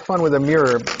have a lot of fun with a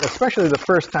mirror, especially the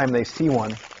first time they see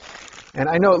one. And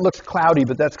I know it looks cloudy,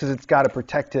 but that's because it's got a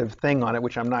protective thing on it,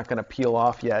 which I'm not going to peel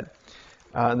off yet.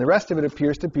 And the rest of it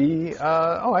appears to be,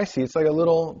 oh, I see. It's like a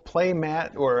little play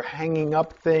mat or hanging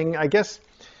up thing. I guess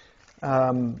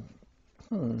Um,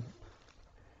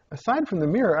 Aside from the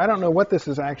mirror, I don't know what this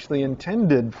is actually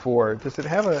intended for. Does it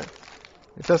have a...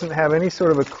 It doesn't have any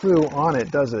sort of a clue on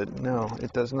it, does it? No,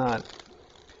 it does not.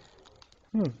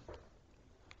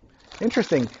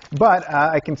 Interesting. But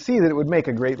I can see that it would make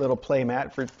a great little play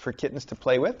mat for kittens to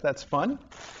play with. That's fun.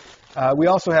 We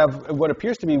also have what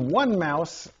appears to be one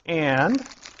mouse, and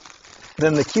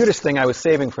then the cutest thing I was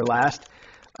saving for last,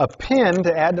 a pin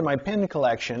to add to my pin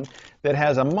collection that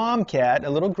has a mom cat, a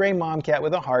little gray mom cat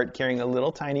with a heart carrying a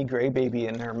little tiny gray baby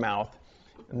in her mouth.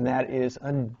 And that is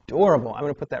adorable. I'm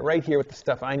going to put that right here with the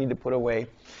stuff I need to put away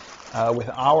with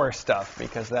our stuff,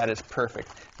 because that is perfect.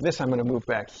 This I'm going to move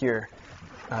back here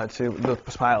to the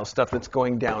pile of stuff that's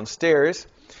going downstairs.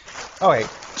 All right,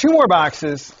 2 more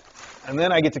boxes, and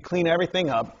then I get to clean everything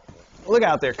up. Look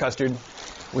out there, Custard.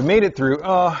 We made it through.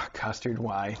 Oh, Custard,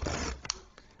 why?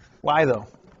 Why, though?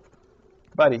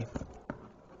 Buddy.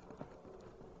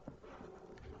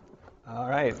 All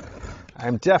right.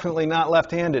 I'm definitely not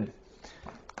left-handed.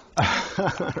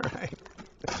 All right.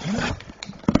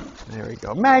 There we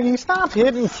go. Maggie, stop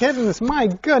hitting kittens. My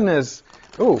goodness.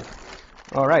 Ooh.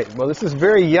 All right. Well, this is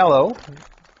very yellow.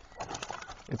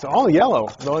 It's all yellow.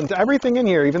 Everything in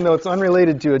here, even though it's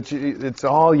unrelated to it, it's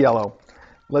all yellow.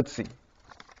 Let's see.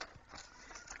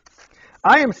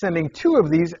 I am sending 2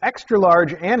 of these, extra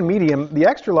large and medium. The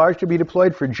extra large to be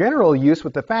deployed for general use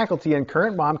with the faculty and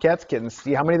current mom cats kittens.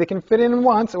 See how many they can fit in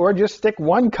once, or just stick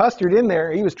one Custard in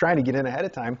there. He was trying to get in ahead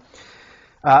of time.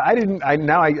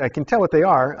 Now I can tell what they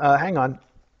are. Hang on.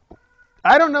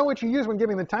 I don't know what you use when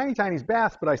giving the tiny tinies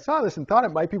baths, but I saw this and thought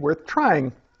it might be worth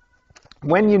trying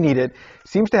when you need it.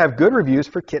 Seems to have good reviews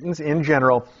for kittens in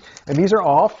general. And these are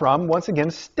all from, once again,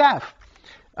 Steph.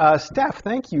 Steph,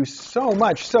 thank you so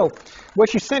much. So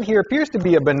what she sent here appears to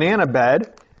be a banana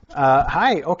bed.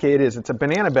 Hi, okay, it is. It's a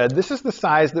banana bed. This is the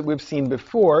size that we've seen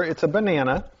before. It's a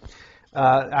banana.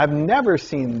 I've never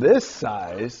seen this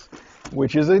size,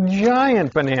 which is a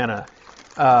giant banana.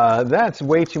 That's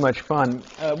way too much fun.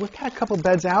 We've got a couple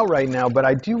beds out right now, but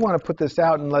I do want to put this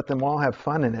out and let them all have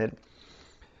fun in it.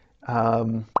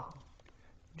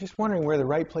 Just wondering where the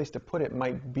right place to put it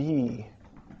might be.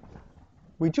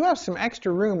 We do have some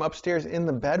extra room upstairs in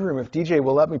the bedroom if DJ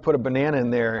will let me put a banana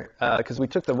in there, because we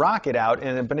took the rocket out,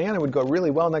 and a banana would go really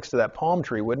well next to that palm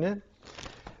tree, wouldn't it?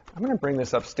 I'm going to bring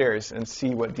this upstairs and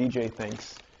see what DJ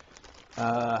thinks.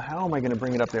 How am I going to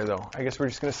bring it up there, though? I guess we're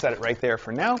just going to set it right there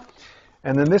for now.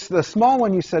 And then the small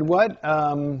one, you said what?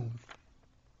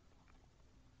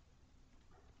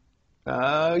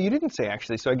 You didn't say,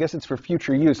 actually, so I guess it's for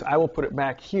future use. I will put it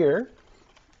back here.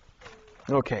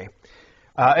 Okay.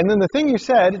 And then the thing you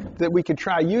said that we could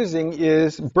try using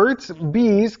is Burt's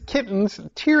Bees Kittens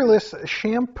Tearless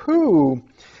Shampoo.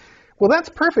 Well, that's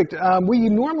perfect. We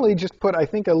normally just put, I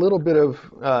think, a little bit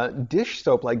of dish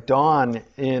soap like Dawn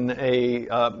in a...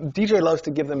 DJ loves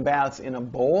to give them baths in a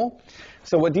bowl.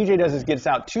 So what DJ does is gets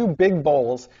out 2 big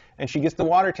bowls, and she gets the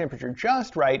water temperature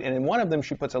just right, and in one of them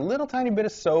she puts a little tiny bit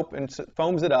of soap and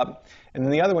foams it up, and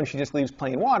then the other one she just leaves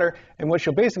plain water, and what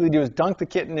she'll basically do is dunk the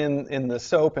kitten in the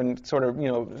soap and sort of,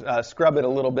 scrub it a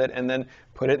little bit, and then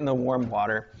put it in the warm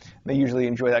water. They usually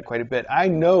enjoy that quite a bit. I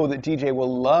know that DJ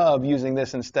will love using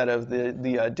this instead of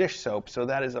the dish soap, so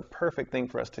that is a perfect thing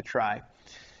for us to try.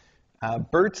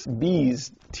 Burt's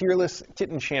Bees Tearless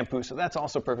Kitten Shampoo. So that's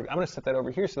also perfect. I'm going to set that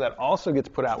over here so that also gets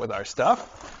put out with our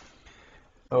stuff.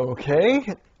 Okay.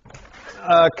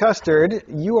 Custard,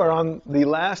 you are on the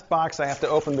last box I have to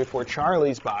open before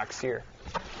Charlie's box here.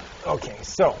 Okay,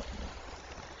 so,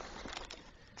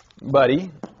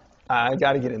 buddy, I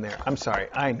got to get in there. I'm sorry.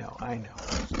 I know.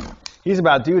 He's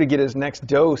about due to get his next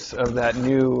dose of that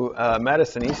new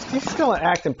medicine. He's still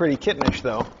acting pretty kittenish,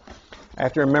 though. I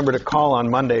have to remember to call on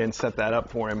Monday and set that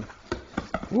up for him.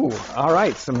 Ooh, all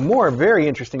right, some more very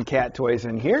interesting cat toys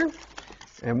in here.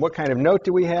 And what kind of note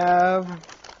do we have?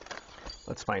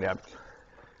 Let's find out.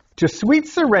 To Sweet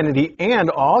Serenity and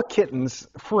all kittens,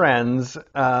 friends,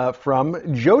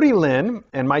 from Jody Lynn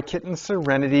and my kitten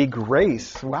Serenity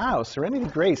Grace. Wow, Serenity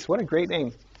Grace, what a great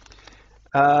name.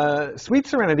 Sweet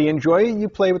Serenity, enjoy you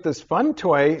play with this fun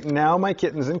toy. Now my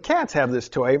kittens and cats have this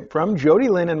toy from Jody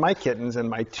Lynn and my kittens and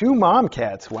my 2 mom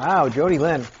cats. Wow, Jody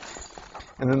Lynn.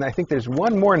 And then I think there's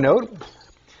one more note.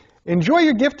 Enjoy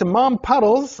your gift to Mom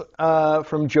Puddles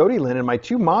from Jody Lynn and my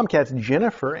 2 mom cats,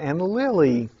 Jennifer and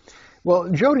Lily. Well,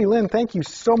 Jody Lynn, thank you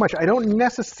so much. I don't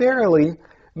necessarily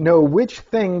know which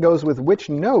thing goes with which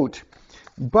note,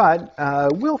 but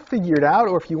we'll figure it out,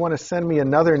 or if you want to send me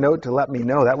another note to let me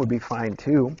know, that would be fine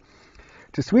too.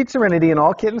 To Sweet Serenity and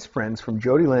all kittens' friends from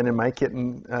Jody Lynn and my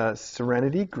kitten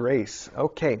Serenity Grace.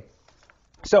 Okay,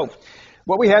 so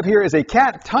What we have here is a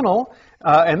cat tunnel,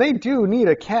 and they do need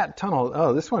a cat tunnel.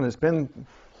 Oh, this one has been,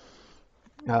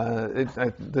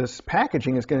 this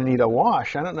packaging is going to need a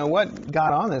wash. I don't know what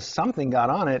got on this. Something got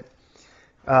on it,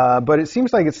 but it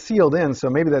seems like it's sealed in, so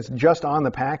maybe that's just on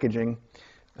the packaging.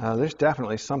 There's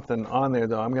definitely something on there,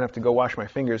 though. I'm going to have to go wash my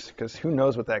fingers because who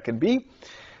knows what that could be.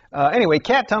 Anyway,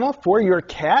 cat tunnel for your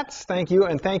cats. Thank you,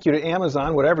 and thank you to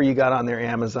Amazon, whatever you got on there,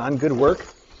 Amazon. Good work.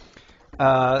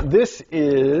 This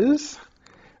is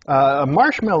a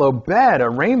marshmallow bed, a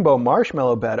rainbow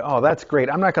marshmallow bed. Oh, that's great.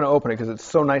 I'm not going to open it because it's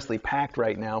so nicely packed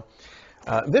right now.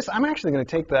 I'm actually going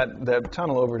to take the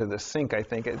tunnel over to the sink, I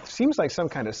think. It seems like some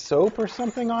kind of soap or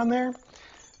something on there.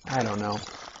 I don't know.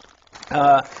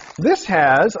 This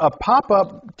has a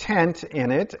pop-up tent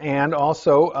in it and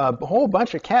also a whole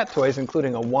bunch of cat toys,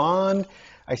 including a wand.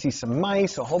 I see some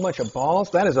mice, a whole bunch of balls.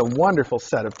 That is a wonderful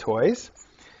set of toys.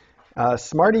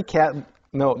 Smarty Cat,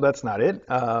 no, that's not it.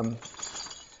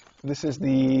 This is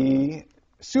the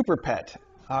Super Pet.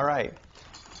 All right.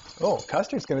 Oh,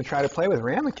 Custard's going to try to play with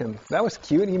Ramekin. That was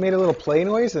cute. He made a little play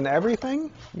noise and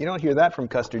everything. You don't hear that from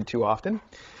Custard too often.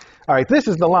 All right, this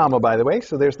is the llama, by the way.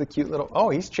 So there's the cute little, oh,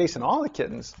 he's chasing all the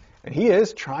kittens. And he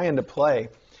is trying to play.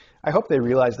 I hope they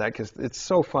realize that because it's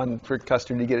so fun for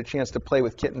Custard to get a chance to play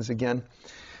with kittens again.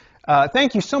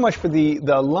 Thank you so much for the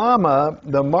llama,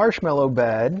 the marshmallow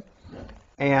bed,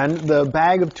 and the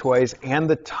bag of toys, and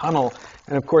the tunnel.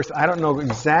 And of course, I don't know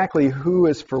exactly who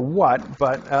is for what,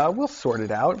 but we'll sort it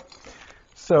out.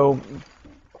 So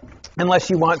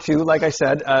unless you want to, like I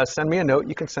said, send me a note.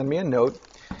 You can send me a note.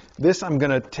 This I'm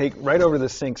going to take right over the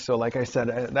sink, so like I said,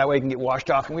 that way it can get washed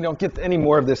off, and we don't get any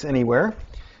more of this anywhere,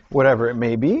 whatever it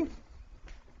may be.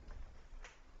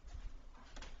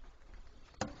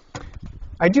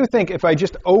 I do think if I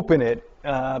just open it,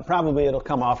 probably it'll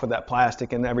come off with that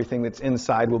plastic and everything that's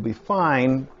inside will be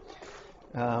fine.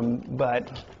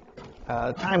 But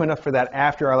time enough for that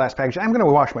after our last package. I'm going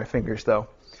to wash my fingers, though.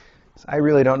 So I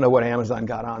really don't know what Amazon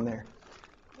got on there.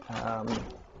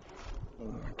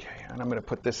 Okay, and I'm going to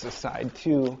put this aside,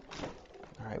 too.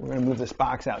 All right, we're going to move this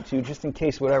box out, too, just in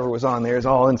case whatever was on there is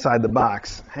all inside the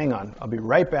box. Hang on. I'll be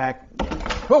right back.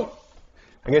 Whoa!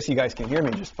 I guess you guys can hear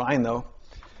me just fine, though.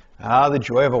 Ah, the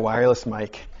joy of a wireless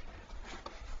mic.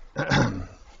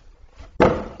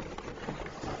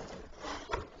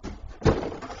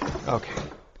 Okay.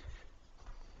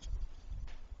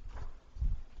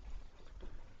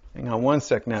 Hang on one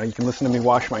sec now. You can listen to me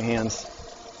wash my hands.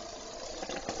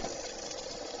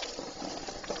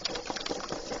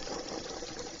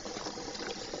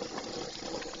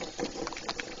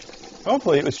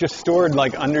 Hopefully it was just stored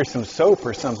like under some soap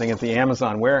or something at the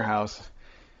Amazon warehouse.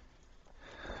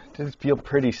 It does feel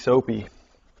pretty soapy.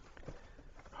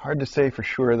 Hard to say for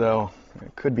sure, though.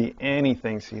 It could be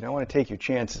anything, so you don't want to take your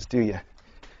chances, do you?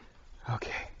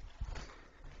 Okay.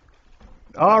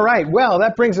 All right, well,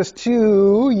 that brings us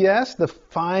to, yes, the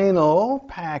final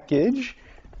package.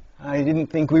 I didn't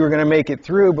think we were going to make it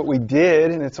through, but we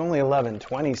did, and it's only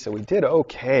 11:20, so we did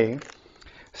okay.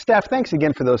 Steph, thanks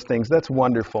again for those things. That's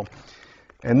wonderful.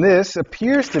 And this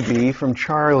appears to be from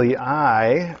Charlie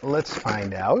I. Let's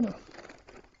find out.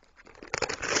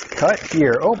 Cut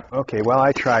here. Oh, okay, well,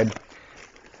 I tried.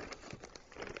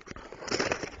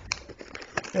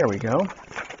 There we go.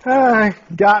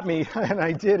 Got me, and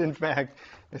I did, in fact.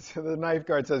 The knife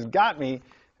guard says, got me.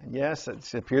 And yes,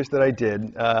 it appears that I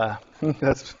did.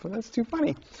 That's too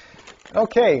funny.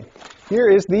 Okay, here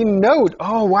is the note.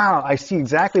 Oh, wow, I see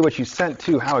exactly what you sent,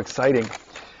 too. How exciting.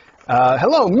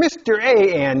 Hello, Mr.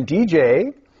 A and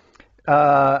DJ.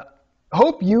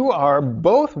 Hope you are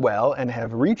both well and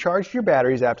have recharged your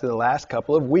batteries after the last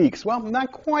couple of weeks. Well,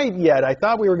 not quite yet. I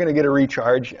thought we were going to get a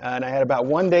recharge, and I had about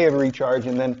 1 day of recharge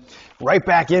and then right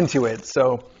back into it.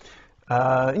 So,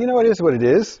 it is what it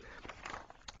is.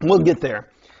 We'll get there.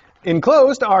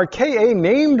 Enclosed are KA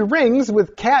named rings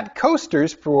with cat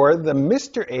coasters for the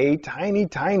Mr. A Tiny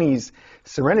Tinies.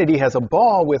 Serenity has a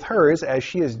ball with hers as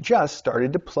she has just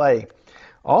started to play.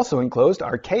 Also enclosed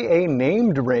are KA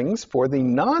named rings for the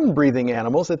non-breathing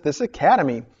animals at this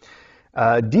academy.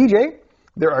 DJ,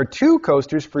 there are 2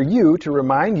 coasters for you to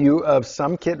remind you of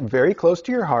some kit very close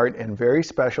to your heart and very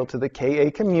special to the KA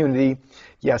community.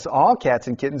 Yes, all cats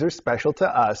and kittens are special to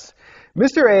us.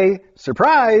 Mr. A,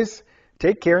 surprise!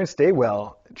 Take care and stay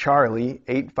well. Charlie,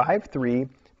 853,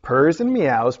 purrs and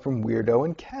meows from Weirdo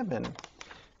and Kevin.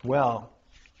 Well,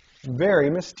 very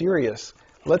mysterious.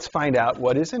 Let's find out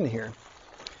what is in here.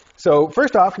 So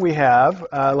first off, we have,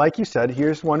 like you said,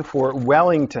 here's one for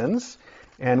Wellingtons,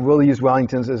 and we'll use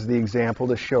Wellingtons as the example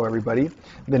to show everybody.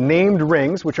 The named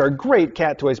rings, which are great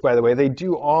cat toys, by the way. They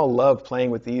do all love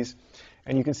playing with these.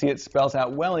 And you can see it spells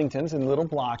out Wellingtons in little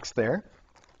blocks there.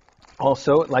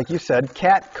 Also, like you said,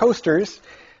 cat coasters.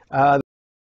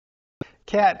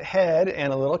 Cat head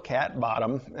and a little cat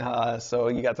bottom. So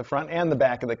you got the front and the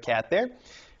back of the cat there.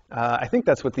 I think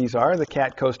that's what these are, the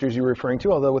cat coasters you're referring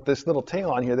to, although with this little tail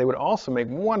on here, they would also make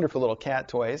wonderful little cat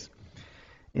toys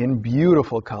in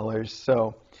beautiful colors.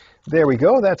 So there we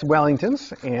go, that's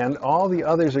Wellingtons, and all the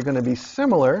others are going to be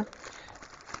similar.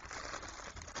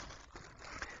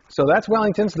 So that's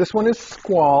Wellingtons. This one is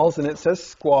Squalls, and it says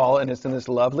Squall, and it's in this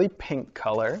lovely pink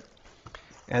color.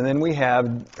 And then we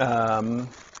have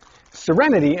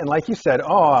Serenity, and like you said,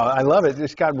 oh, I love it.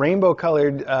 It's got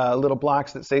rainbow-colored little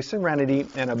blocks that say Serenity,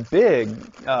 and a big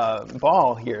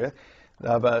ball here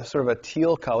of a sort of a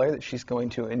teal color that she's going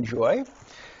to enjoy.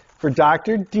 For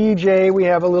Dr. DJ, we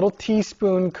have a little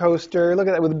teaspoon coaster. Look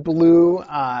at that with blue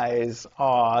eyes.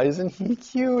 Aw, isn't he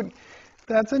cute?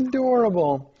 That's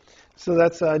adorable. So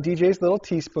that's DJ's little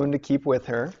teaspoon to keep with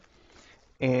her.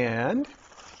 And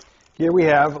here we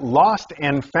have Lost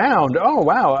and Found. Oh,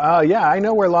 wow. Yeah, I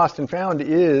know where Lost and Found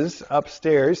is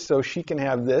upstairs, so she can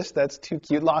have this. That's too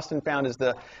cute. Lost and Found is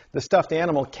the stuffed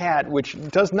animal cat, which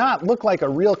does not look like a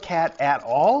real cat at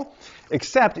all,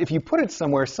 except if you put it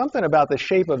somewhere, something about the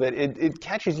shape of it, it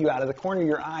catches you out of the corner of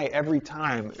your eye every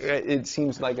time. It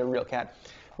seems like a real cat.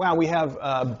 Wow, we have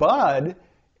Bud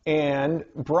and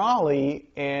Brawley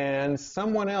and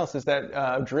someone else. Is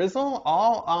that Drizzle?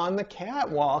 All on the cat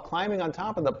wall, climbing on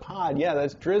top of the pod. Yeah,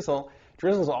 that's Drizzle.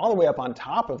 Drizzle's all the way up on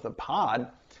top of the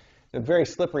pod. A very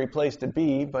slippery place to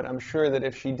be, but I'm sure that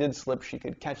if she did slip, she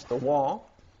could catch the wall.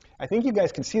 I think you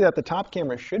guys can see that the top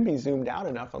camera should be zoomed out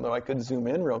enough, although I could zoom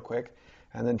in real quick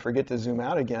and then forget to zoom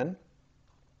out again.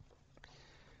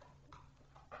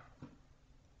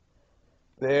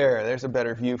 There's a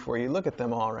better view for you. Look at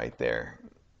them all right there.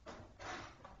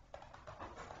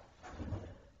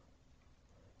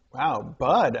 Wow,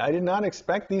 Bud, I did not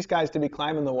expect these guys to be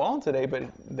climbing the wall today, but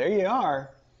there you are.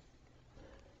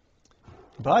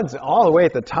 Bud's all the way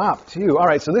at the top, too. All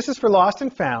right, so this is for Lost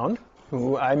and Found,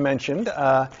 who I mentioned.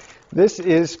 This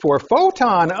is for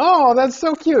Photon. Oh, that's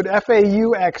so cute.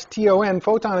 F-A-U-X-T-O-N.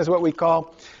 Photon is what we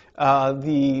call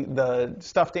the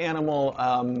stuffed animal.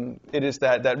 It is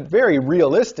that very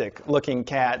realistic looking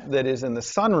cat that is in the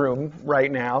sunroom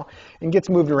right now and gets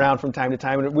moved around from time to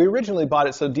time. And we originally bought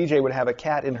it so DJ would have a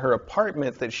cat in her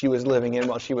apartment that she was living in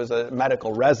while she was a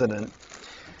medical resident.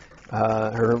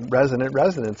 Her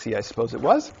residency, I suppose it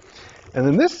was. And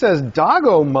then this says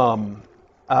Doggo Mum.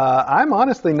 I'm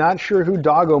honestly not sure who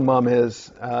Doggo Mum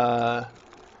is.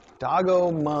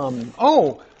 Doggo Mum.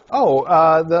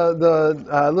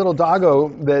 The little doggo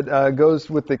that goes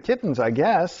with the kittens, I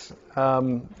guess.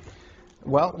 That's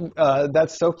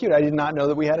so cute. I did not know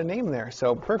that we had a name there.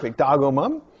 So perfect, Doggo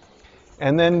Mum.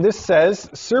 And then this says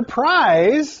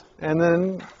surprise, and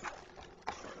then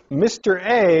Mr.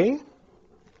 A.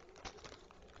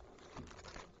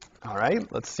 All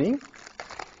right, let's see.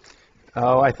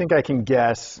 Oh, I think I can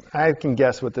guess. I can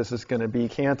guess what this is going to be,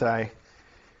 can't I?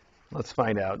 Let's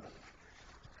find out.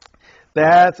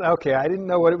 That's okay. I didn't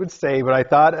know what it would say, but I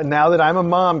thought now that I'm a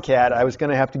mom cat, I was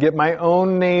going to have to get my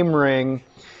own name ring.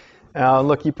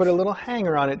 Look, you put a little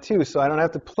hanger on it too, so I don't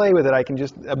have to play with it. I can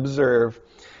just observe.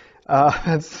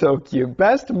 That's so cute.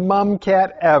 Best mom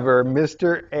cat ever,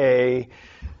 Mr. A.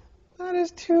 That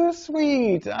is too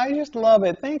sweet. I just love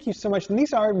it. Thank you so much. And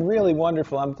these are really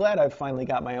wonderful. I'm glad I've finally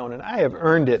got my own, and I have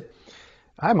earned it.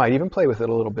 I might even play with it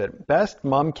a little bit. Best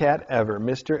mom cat ever,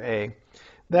 Mr. A.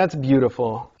 That's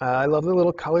beautiful. I love the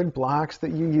little colored blocks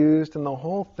that you used and the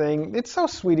whole thing. It's so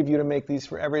sweet of you to make these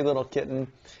for every little kitten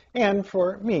and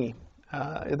for me.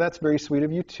 That's very sweet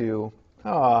of you, too.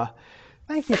 Aw,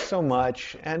 thank you so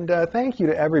much. And thank you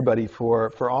to everybody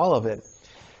for all of it.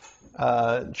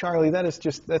 Charlie, that's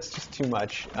just too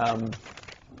much.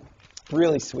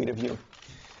 Really sweet of you.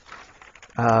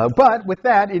 But with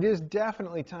that, it is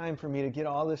definitely time for me to get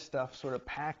all this stuff sort of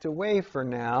packed away for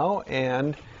now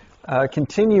and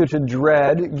continue to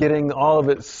dread getting all of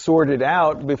it sorted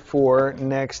out before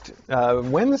next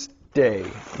Wednesday.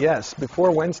 Yes,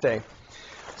 before Wednesday.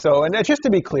 So, and just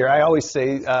to be clear, I always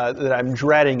say that I'm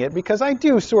dreading it because I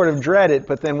do sort of dread it,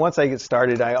 but then once I get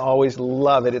started, I always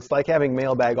love it. It's like having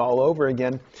Mailbag all over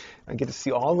again. I get to see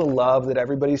all the love that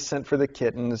everybody's sent for the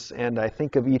kittens, and I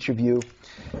think of each of you,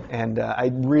 and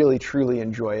I really, truly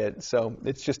enjoy it. So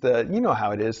it's just, you know how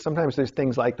it is. Sometimes there's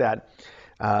things like that.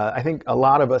 I think a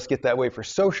lot of us get that way for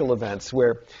social events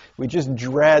where we just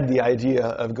dread the idea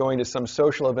of going to some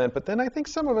social event, but then I think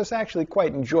some of us actually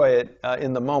quite enjoy it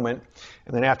in the moment,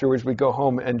 and then afterwards we go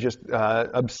home and just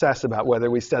obsess about whether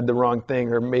we said the wrong thing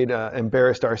or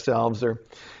embarrassed ourselves or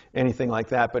anything like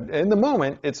that. But in the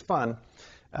moment, it's fun.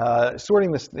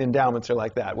 Sorting the endowments are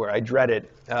like that, where I dread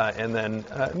it, and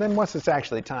then once it's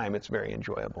actually time, it's very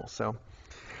enjoyable. So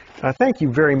thank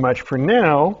you very much. For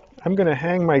now, I'm going to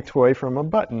hang my toy from a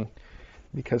button,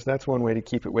 because that's one way to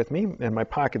keep it with me, and my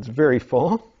pocket's very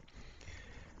full.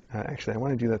 Actually, I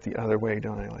want to do that the other way,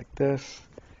 don't I? Like this.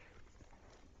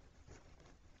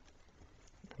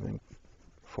 And then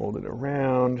fold it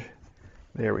around.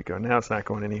 There we go. Now it's not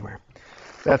going anywhere.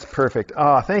 That's perfect.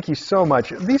 Oh, thank you so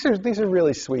much. These are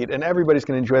really sweet, and everybody's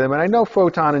going to enjoy them. And I know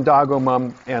Photon and Doggo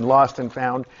Mum and Lost and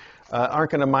Found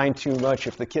aren't going to mind too much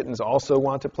if the kittens also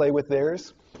want to play with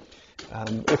theirs.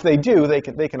 If they do, they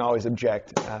can always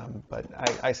object, but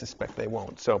I suspect they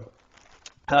won't. So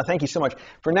thank you so much.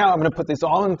 For now, I'm going to put this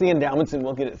all into the endowments, and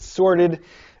we'll get it sorted,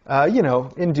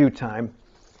 in due time.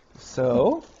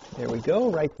 So there we go,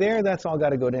 right there. That's all got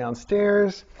to go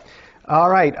downstairs.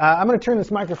 All right, I'm going to turn this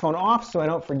microphone off so I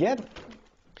don't forget.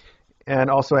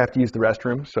 And also I have to use the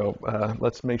restroom, so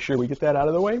let's make sure we get that out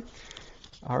of the way.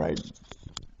 All right.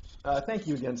 Thank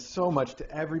you again so much to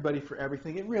everybody for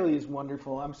everything. It really is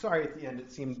wonderful. I'm sorry at the end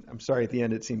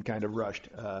it seemed kind of rushed.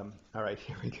 All right,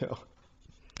 here we go.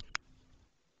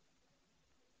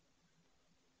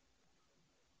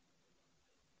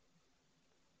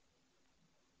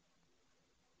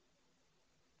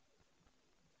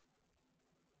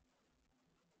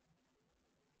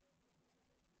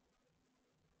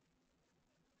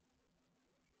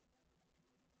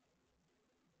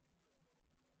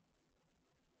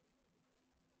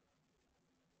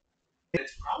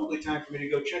 It's probably time for me to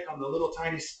go check on the little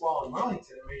tiny squall in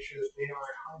Wellington and make sure that they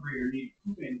aren't hungry or need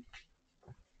pooping.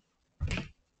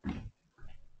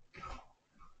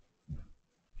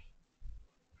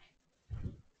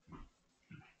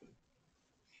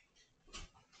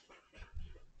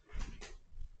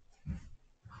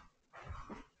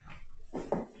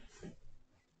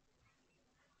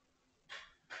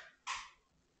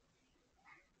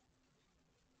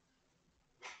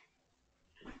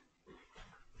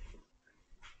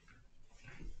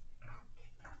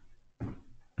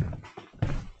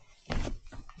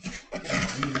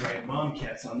 I'm going to write mom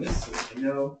cats on this so that you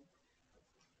know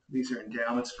these are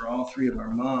endowments for all three of our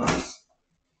moms.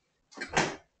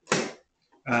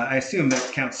 I assume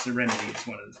that counts Serenity as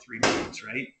one of the three moms,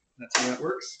 right? That's how that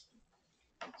works.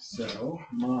 So,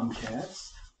 mom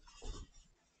cats.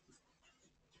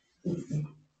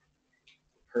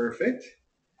 Perfect.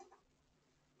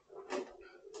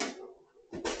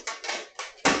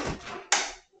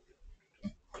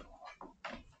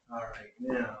 All right,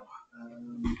 now,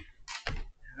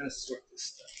 how to sort this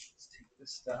stuff? Let's take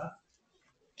this stuff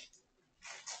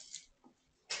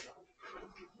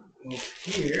over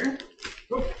here.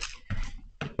 Oh.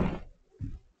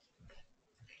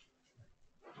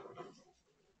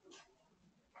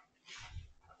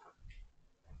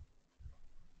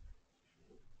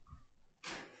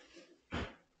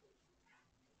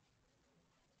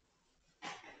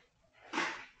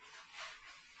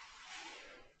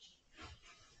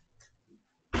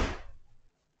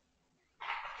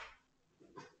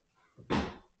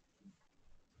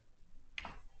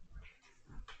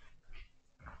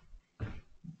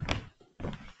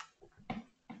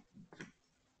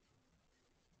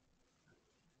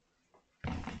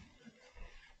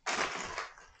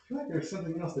 I feel like there's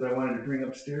something else that I wanted to bring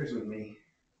upstairs with me.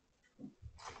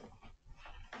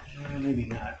 Maybe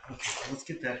not. Okay, let's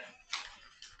get that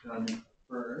done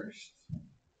first.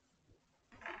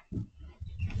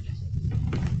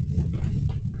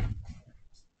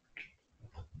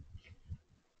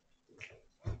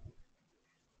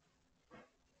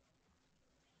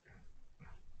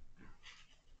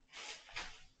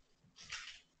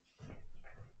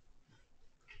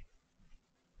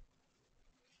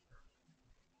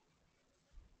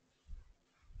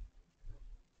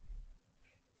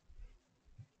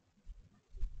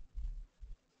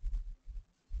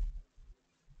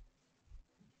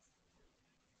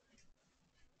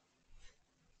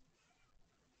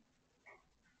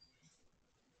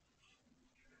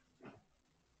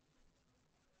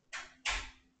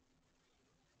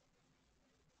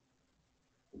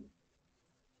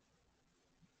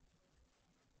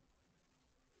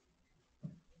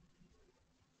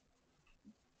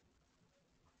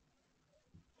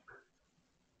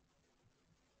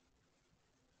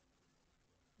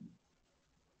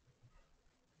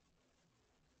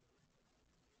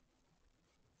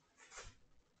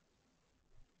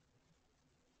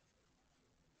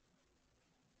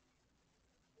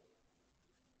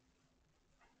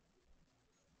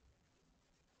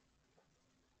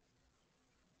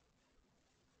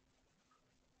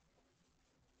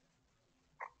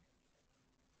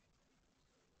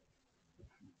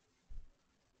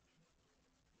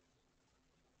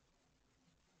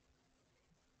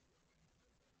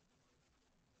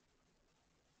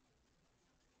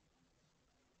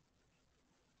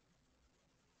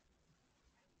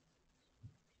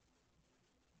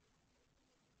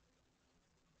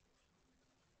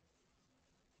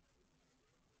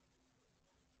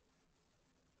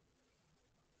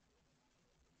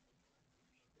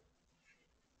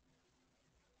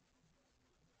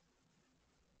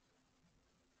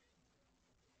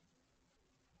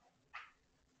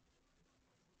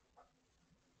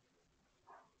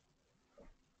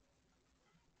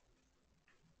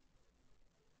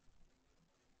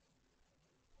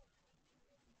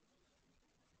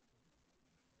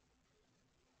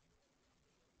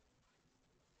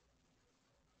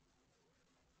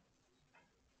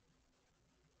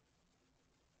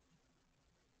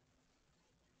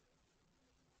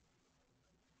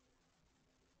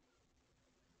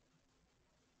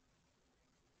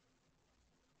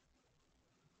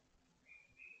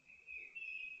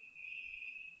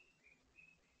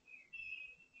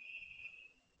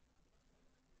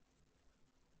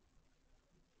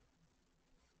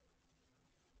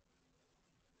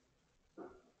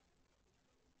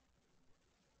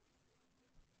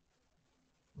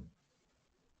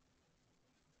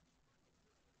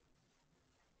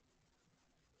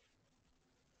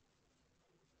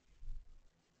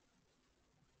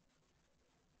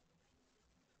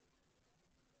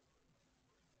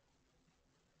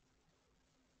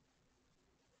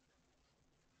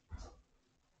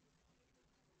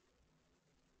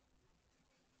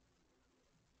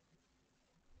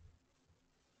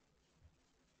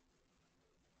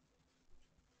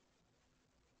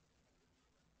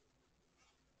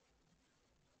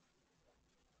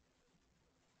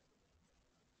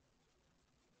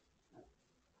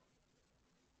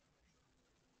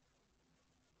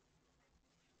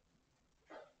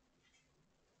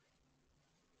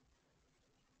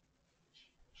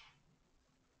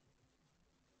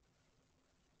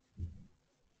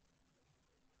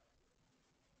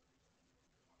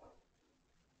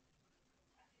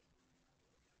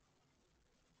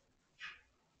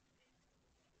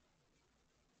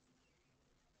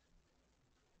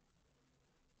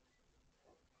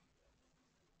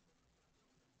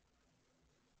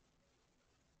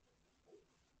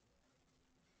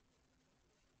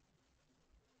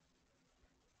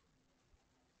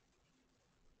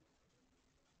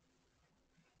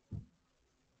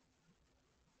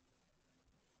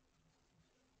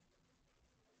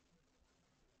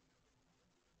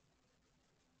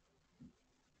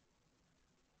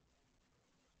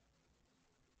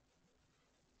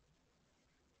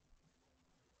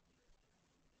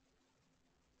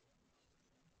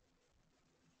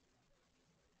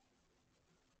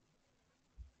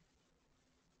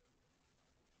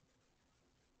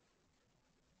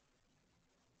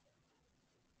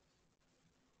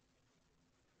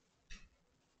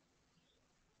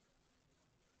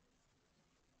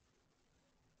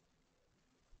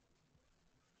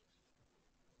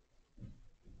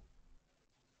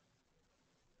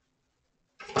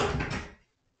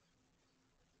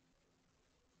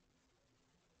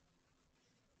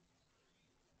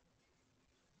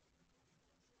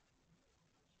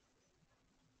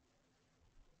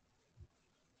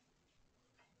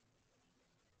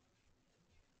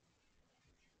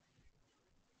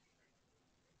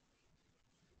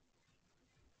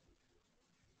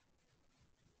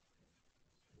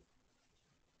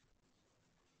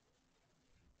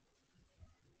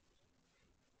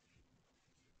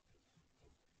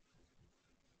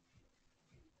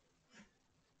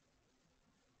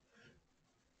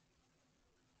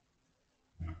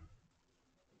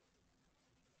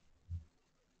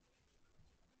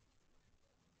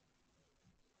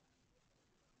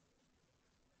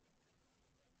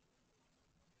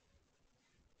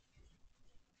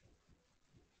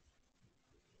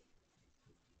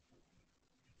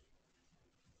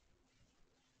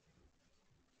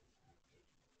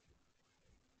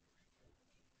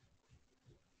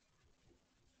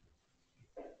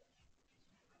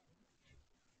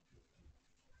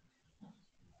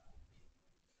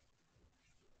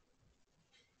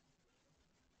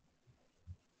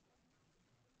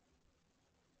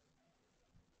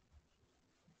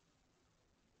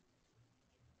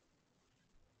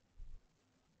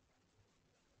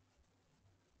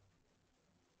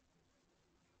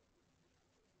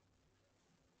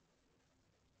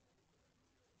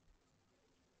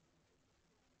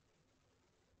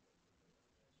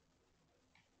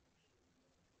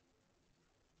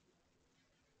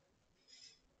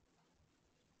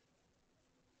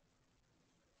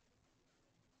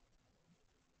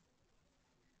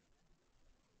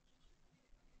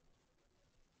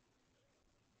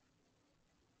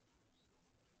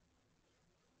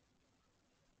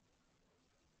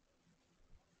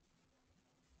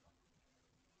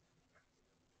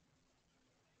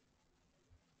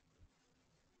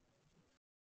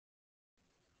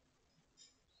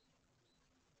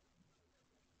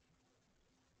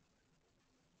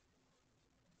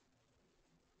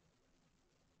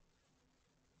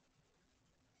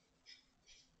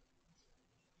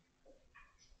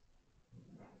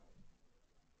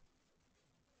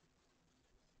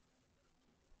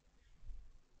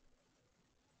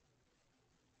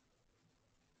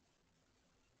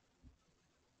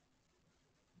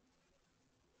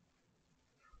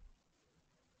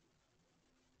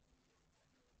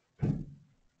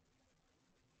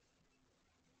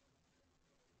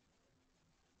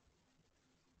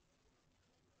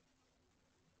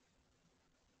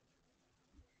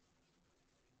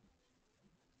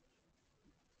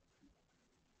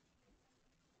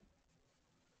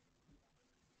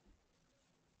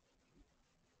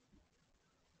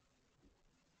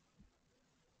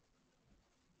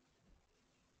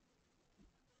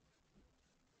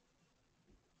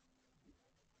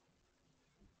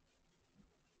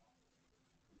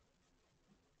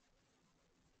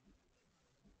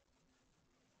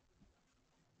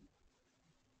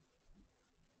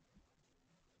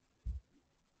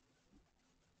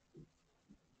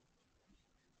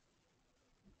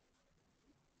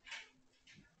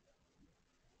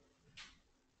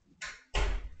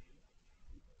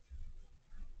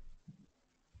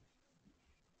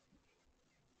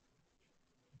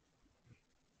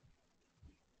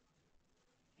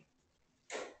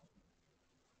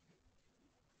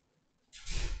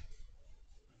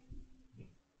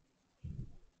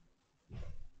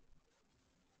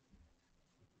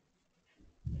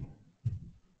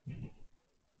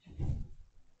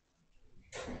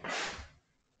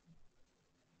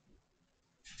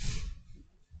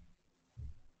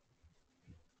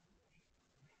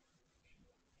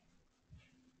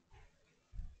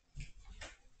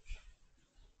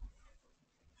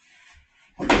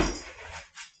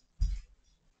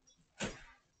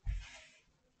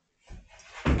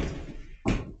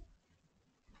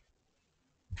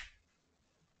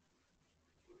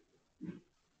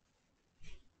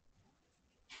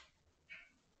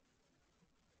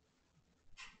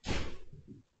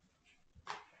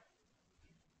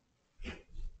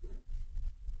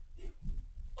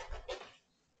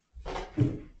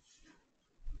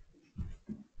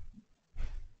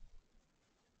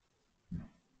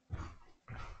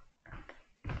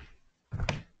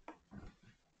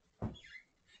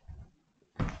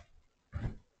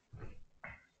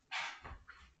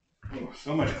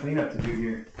 So much cleanup to do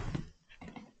here.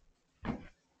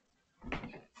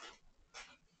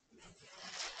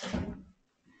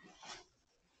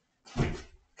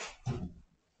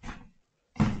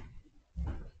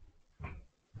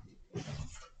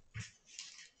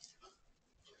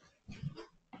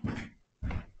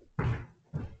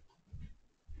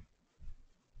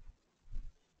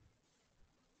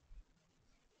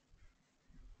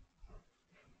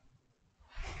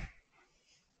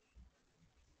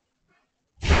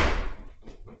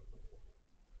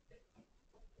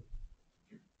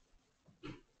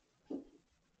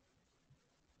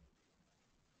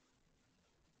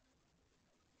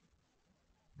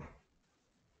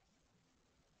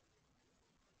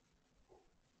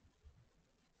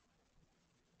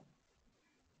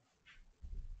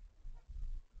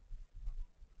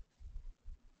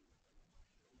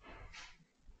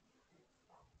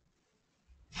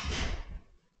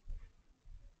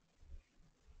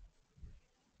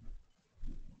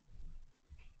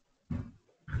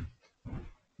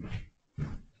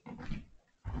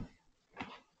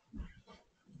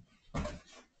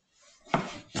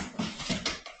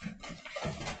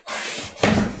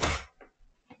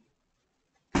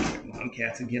 Mom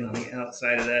cats again on the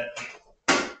outside of that.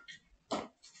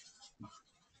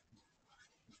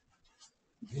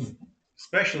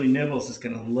 Especially Nibbles is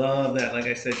going to love that. Like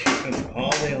I said, she spends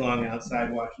all day long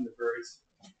outside watching the birds.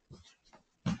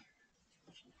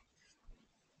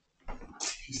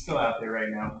 She's still out there right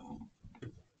now.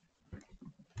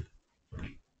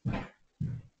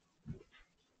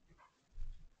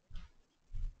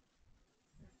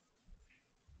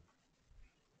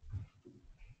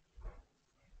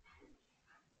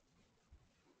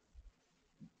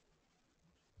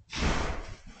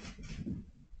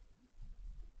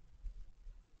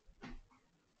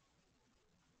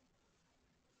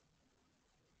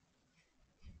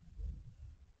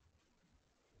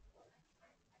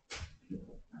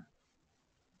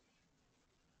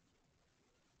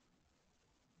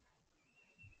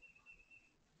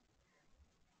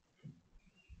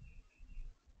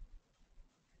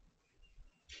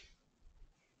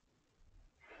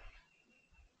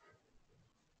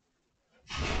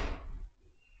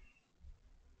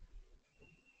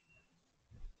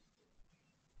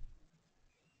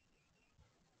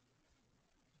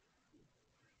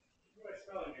 What am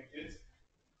I smelling here, kids?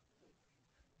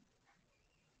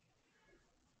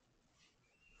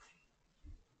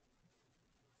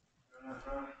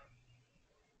 Uh-huh.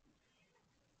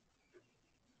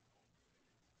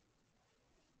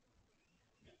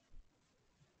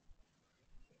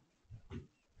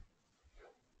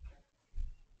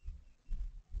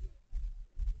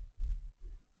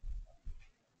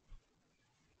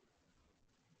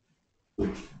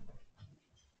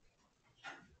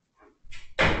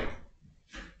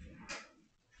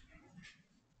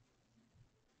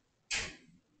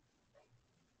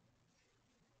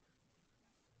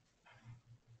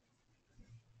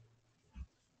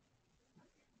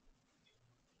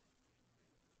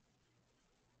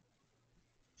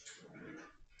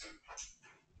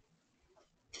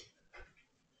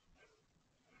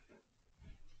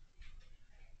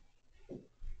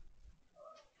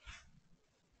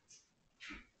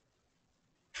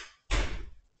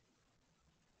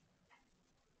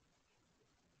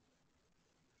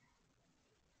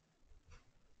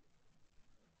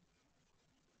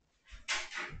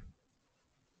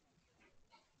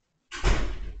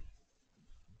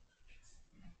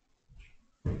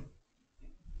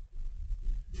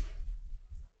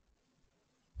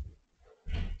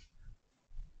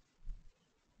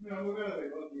 No, we're gonna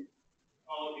love you.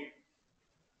 All of you.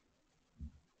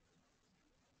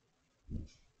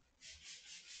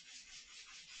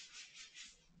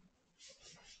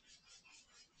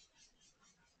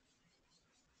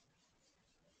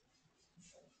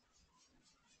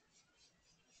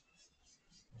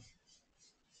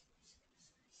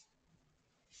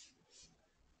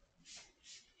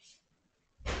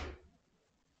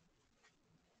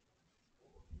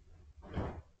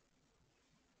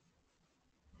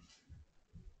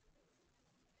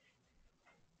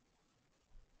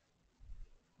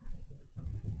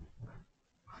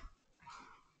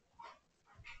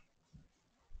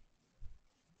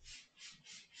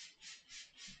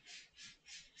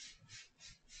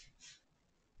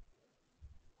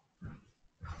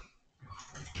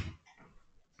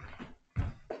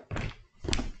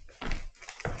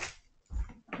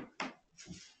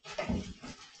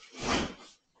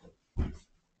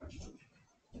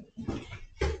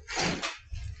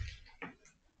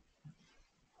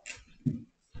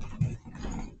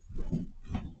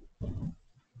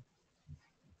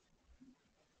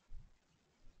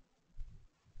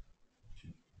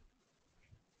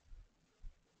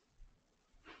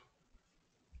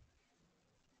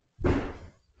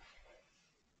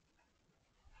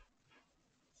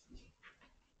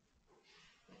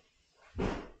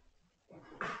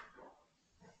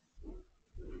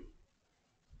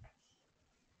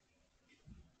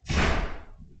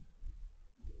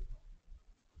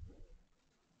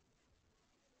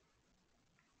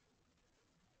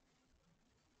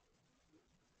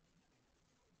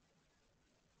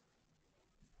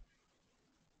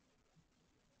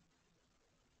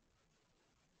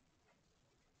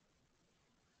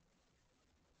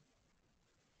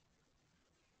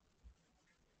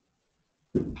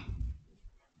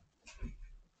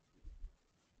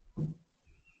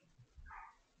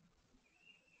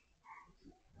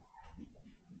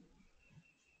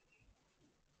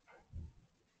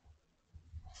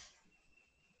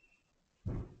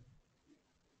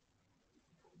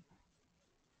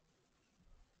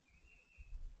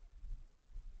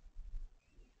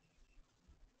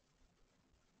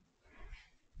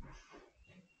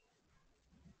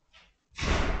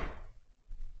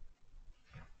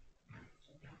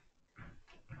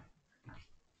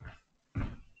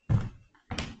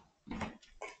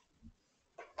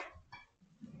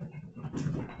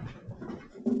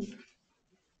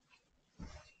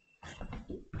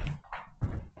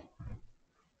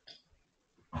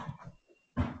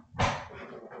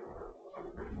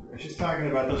 was just talking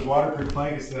about those waterproof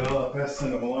blankets that LFS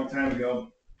sent them a long time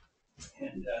ago.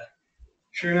 And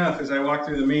sure enough, as I walked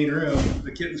through the main room,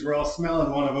 the kittens were all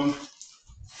smelling one of them.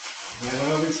 And I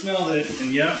went over and smelled it,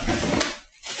 and yep,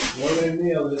 well, they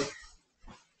nailed it.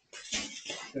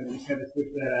 So I just had to switch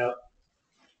that out.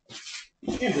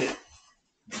 And it.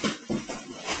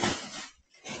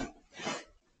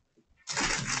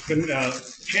 It's been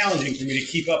challenging for me to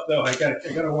keep up, though. I got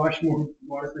to wash more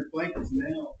waterproof blankets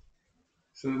now,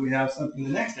 so that we have something the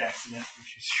next accident,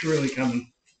 which is surely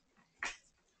coming.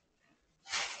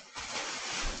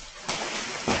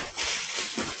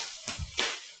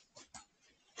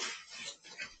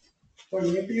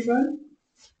 Plugging in for you, bud?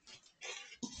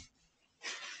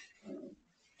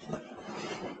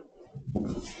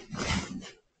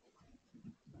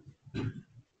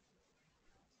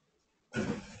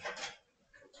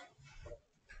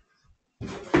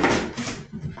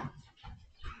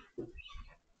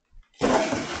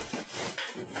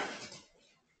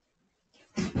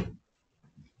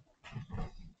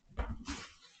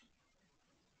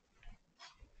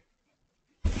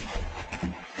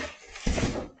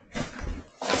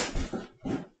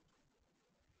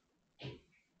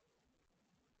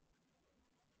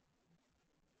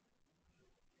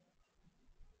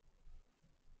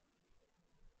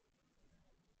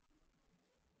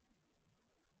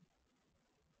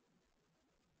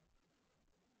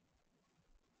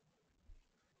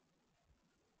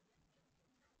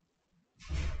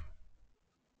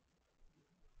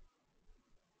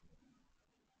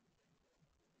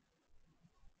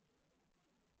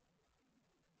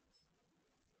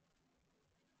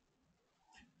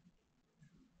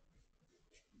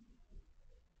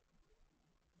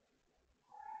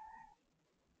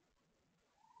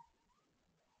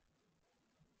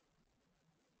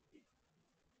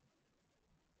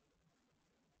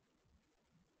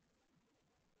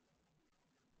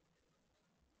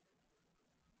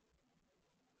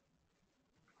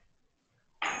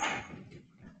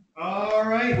 All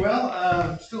right,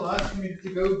 well, still lots for me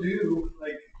to go do,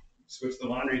 like switch the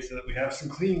laundry so that we have some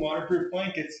clean waterproof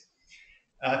blankets.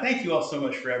 Thank you all so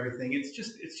much for everything. It's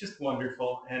just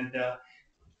wonderful, and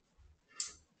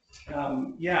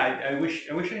yeah, I wish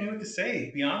I knew what to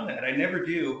say beyond that. I never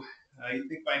do. You'd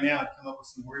think by now I'd come up with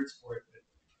some words for it, but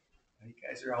you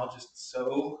guys are all just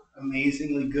so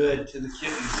amazingly good to the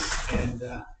kittens,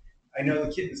 and I know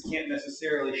the kittens can't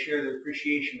necessarily share their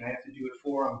appreciation. I have to do it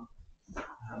for them.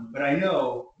 But I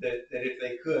know that if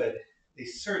they could, they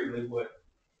certainly would.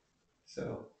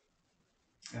 So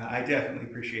I definitely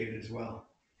appreciate it as well.